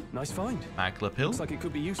that one. Nice find. AlpaxLP. Looks like it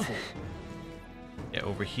could be useful. Get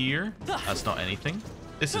over here. That's not anything.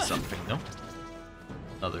 This is something, though.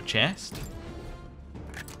 Another chest.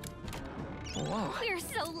 Whoa. We're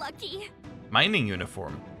so lucky. Mining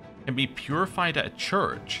uniform. Can be purified at a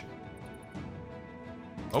church.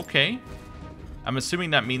 Okay. I'm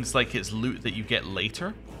assuming that means like it's loot that you get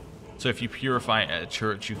later. So if you purify it at a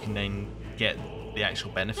church, you can then get the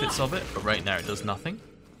actual benefits of it. But right now it does nothing.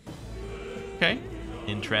 Okay.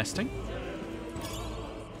 Interesting.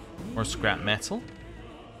 More scrap metal.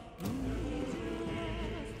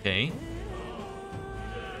 Okay.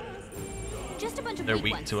 Just a bunch of They're weak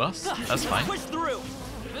weak ones. to us. That's fine. Push through.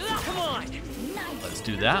 Come on. Nice. Let's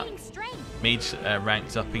do They're that. gaining strength. Mage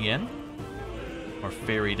ranked up again. More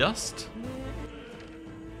fairy dust.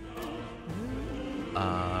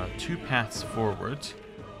 2 paths forward.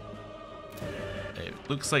 It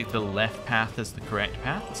looks like the left path is the correct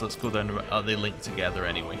path, so let's go down. They link together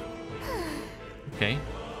anyway. Okay.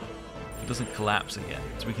 It doesn't collapse again.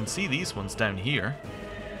 So we can see these ones down here.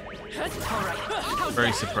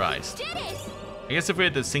 Very surprised. Did it! I guess if we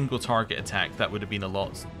had the single target attack, that would have been a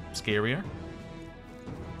lot scarier.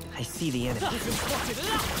 I see the enemy.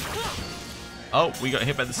 Oh, we got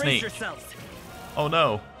hit by the Brace snake. yourselves. Oh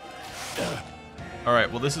no.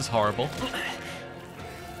 Alright, well this is horrible.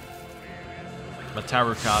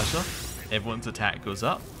 Matarukaja. Everyone's attack goes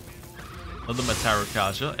up. Another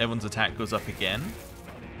Matarukaja. Everyone's attack goes up again.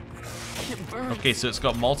 Okay, so it's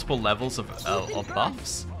got multiple levels of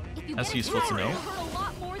buffs. If you That's get useful to it'll know. hurt a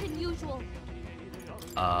lot more than usual.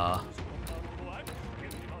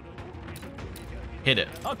 Hit it.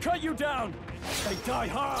 I'll cut you down. I die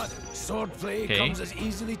hard. Swordplay Okay. comes as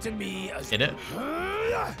easily to me as... Hit it. Don't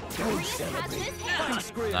Has celebrate. this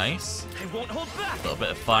hand. Nice. I won't hold back. A little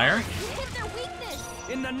bit of fire. Hit their weakness.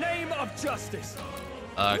 In the name of justice.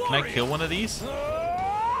 Can I kill one of these?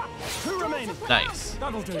 2 remaining. Nice.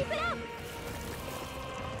 That'll do. Keep it up.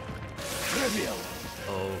 Trivial.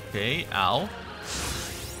 Okay, ow.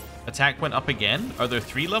 Attack went up again. Are there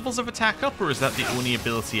 3 levels of attack up, or is that the only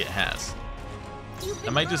ability it has? You've been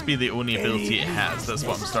That might just be burned. the only ability it has. That's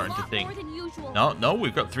what I'm starting to think. More than usual. No,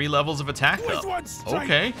 we've got 3 levels of attack With up. one strike.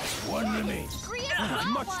 Okay. One remains. Create a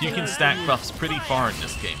problem. You can stack buffs pretty far in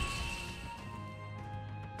this game.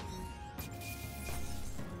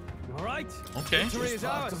 All right. right. Okay. Victory is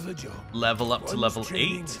Part ours. of the job. Level up to One's level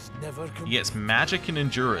training 8. is never He complete. gets magic and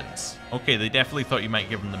endurance. Okay, they definitely thought you might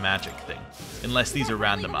give him the magic thing. Unless these are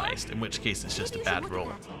randomized, in which case it's just a bad roll.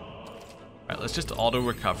 Alright, let's just auto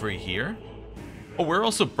recovery here. Oh, we're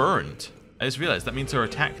also burned. I just realized that means our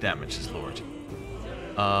attack damage is lowered.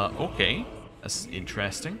 Okay. That's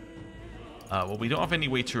interesting. Well, we don't have any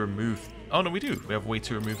way to remove... Oh, no, we do. We have a way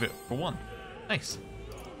to remove it for 1. Nice.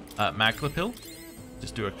 Magla pill.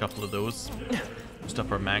 Just do a couple of those. Boost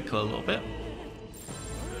up our magla a little bit.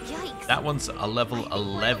 Yikes. That one's a level I think we're a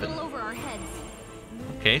 11. little over our heads.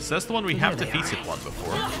 Okay, so that's the one we have Here they defeated one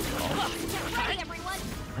before. Get ready, everyone.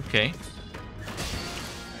 Okay.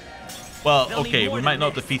 Well, They'll need okay, more we than might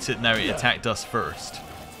not this. defeat it now it attacked us first.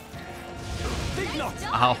 Nice job.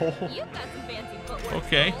 Ow. You've got some fancy footwork.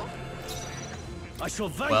 Okay. Cole. I shall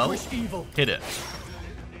Well, vanquish evil. hit it.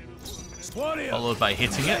 Warrior, Followed by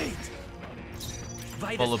hitting it.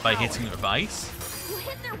 right. Followed by hitting it with ice. You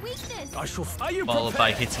hit their weakness. I shall. Are you Followed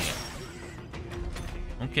by prepared? hitting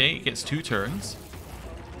it. Okay, it gets 2 turns.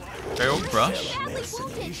 Feral Crush. Badly wounded.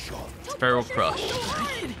 Don't Feral push yourself Crush. so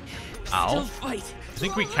hard. Ow. Fight. I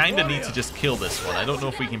think we kind of need to just kill this one. I don't know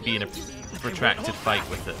if we can be in a protracted fight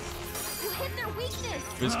with it. You hit their weakness.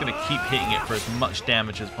 We're just going to keep hitting it for as much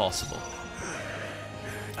damage as possible.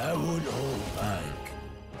 I won't hold back.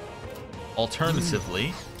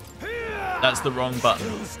 Alternatively, that's the wrong button.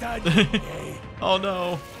 Still standing, eh? Oh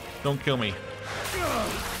no! Don't kill me.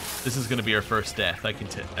 This is gonna be our first death. I can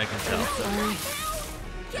tell.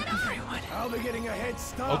 I'll be getting a head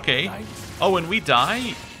start. Okay. thanks. Oh, when we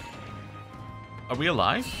die, are we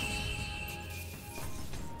alive?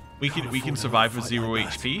 We can survive with 0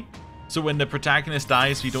 HP. So when the protagonist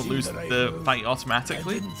dies, we don't lose the fight I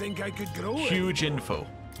automatically. didn't think I could grow it. Huge info.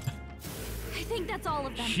 I think that's all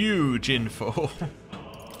of them. Huge info.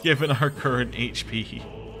 Given our current HP.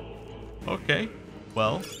 Okay.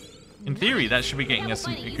 Well, in theory, that should be getting us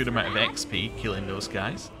a good amount of XP, killing those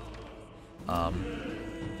guys.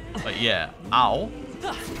 But yeah. Ow.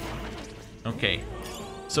 Okay.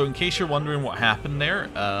 So in case you're wondering what happened there,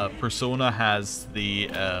 Persona has the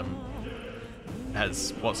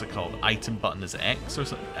has what's it called? Item button is X or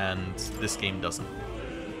something, and this game doesn't.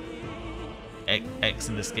 X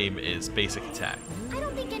in this game is basic attack. I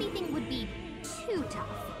don't think anything would be too tough.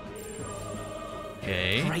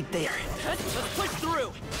 Okay. Right there. Let's push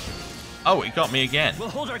through. Oh, it got me again. We'll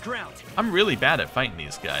hold our ground. I'm really bad at fighting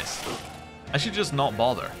these guys. I should just not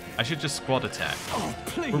bother. I should just squad attack. Oh,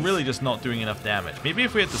 please. We're really just not doing enough damage. Maybe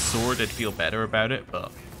if we had the sword, I'd feel better about it,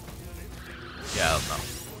 but... yeah, I don't know.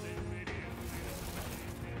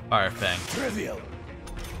 Fire Fang. Trivial.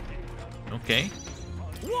 Okay.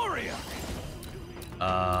 Warrior.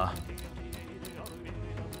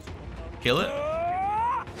 Kill it.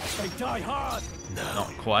 They die hard. Not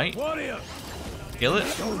quite. Warrior. Kill it.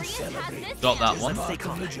 Don't Chris has celebrate. this Got that hand. one. Stay Part of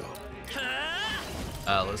calm. the job.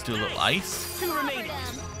 Let's do a little ice. Two Cover remaining.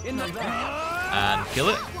 them. In the back. And kill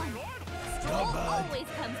it. That one. Stroll always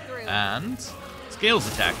comes through. And... Scales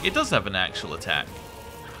attack. It does have an actual attack.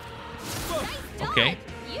 Nice Okay. dodge.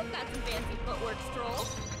 You've got some fancy footwork, Stroll.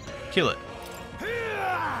 Kill it.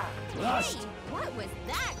 Last. Hey, what was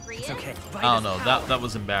that, Grian? It's okay. Fight Oh is no, power. that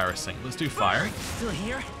was embarrassing. Let's do fire. Still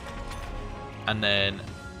here? And then...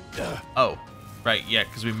 oh. Right, yeah,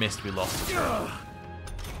 because we missed, we lost the turn.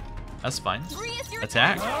 That's fine. Grius, your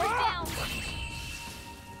Attack. attack tower's down.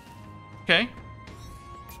 Okay.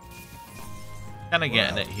 Kinda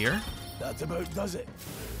getting it here. That about does it.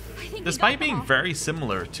 I think we Despite got them being all. very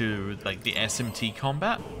similar to like the SMT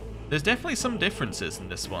combat, there's definitely some differences in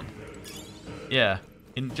this one. Yeah,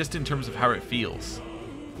 just in terms of how it feels.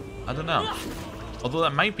 I don't know. Although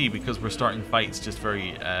that might be because we're starting fights just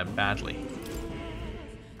very badly.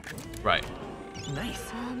 Right.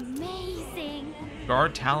 Nice. Amazing.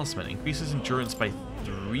 Guard Talisman increases endurance by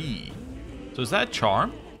 3. So is that a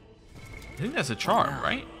charm? I think that's a charm,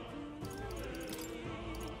 right?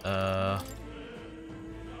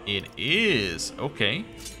 It is. Okay.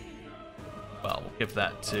 Well, we'll give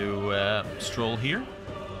that to Stroll here.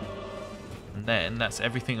 And then that's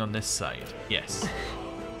everything on this side. Yes.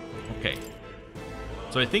 Okay.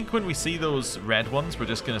 So I think when we see those red ones, we're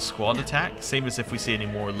just going to squad attack. Same as if we see any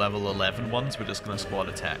more level 11 ones, we're just going to squad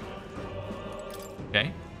attack.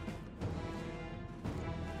 Okay.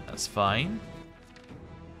 That's fine.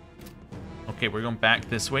 Okay, we're going back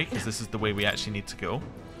this way, because this is the way we actually need to go.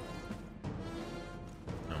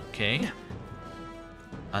 Okay.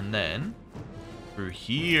 And then through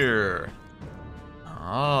here.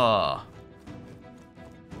 Ah.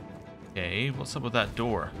 Okay, what's up with that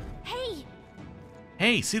door? Hey,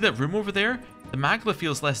 Hey, see that room over there? The magla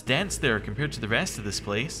feels less dense there compared to the rest of this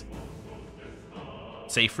place.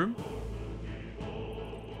 Safe room?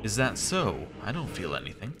 Is that so? I don't feel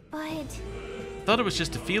anything. But... Thought it was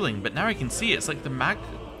just a feeling, but now I can see it's like the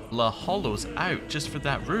magla hollows out just for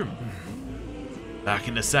that room. Back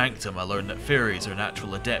in the Sanctum, I learned that fairies are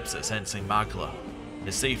natural adepts at sensing magla.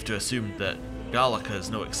 It's safe to assume that Gallica is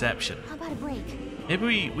no exception. How about a break?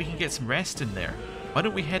 Maybe we can get some rest in there. Why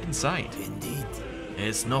don't we head inside? Indeed.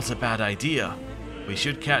 It's not a bad idea. We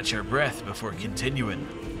should catch our breath before continuing.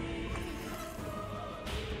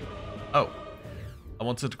 Oh. I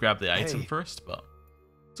wanted to grab the item first, but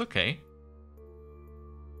it's okay.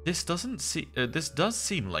 This does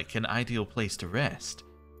seem like an ideal place to rest.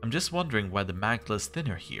 I'm just wondering why the magla's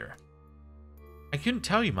thinner here. I couldn't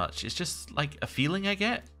tell you much, it's just like a feeling I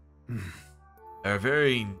get. There's a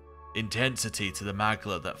varying intensity to the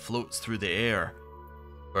magla that floats through the air.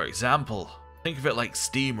 For example, think of it like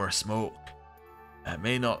steam or smoke.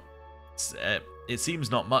 It seems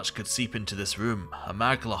not much could seep into this room, a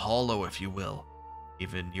magla hollow if you will.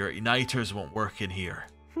 Even your igniters won't work in here.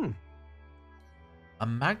 A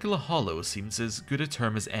magla hollow seems as good a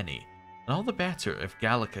term as any, and all the better if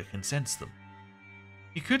Gallica can sense them.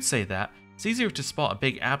 You could say that it's easier to spot a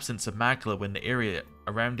big absence of magla when the area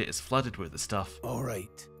around it is flooded with the stuff.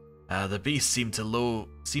 Alright. The beasts seem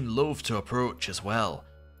loath to approach as well.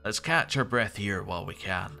 Let's catch our breath here while we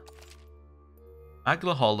can.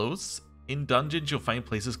 Magla hollows. In dungeons you'll find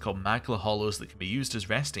places called magla hollows that can be used as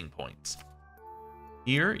resting points.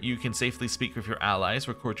 Here, you can safely speak with your allies,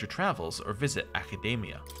 record your travels, or visit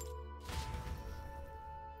Akademeia.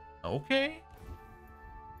 Okay.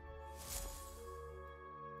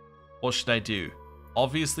 What should I do?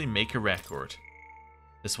 Obviously make a record.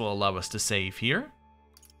 This will allow us to save here.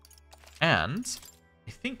 And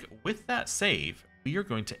I think with that save, we are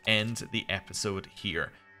going to end the episode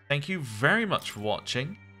here. Thank you very much for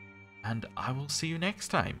watching, and I will see you next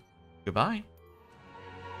time. Goodbye.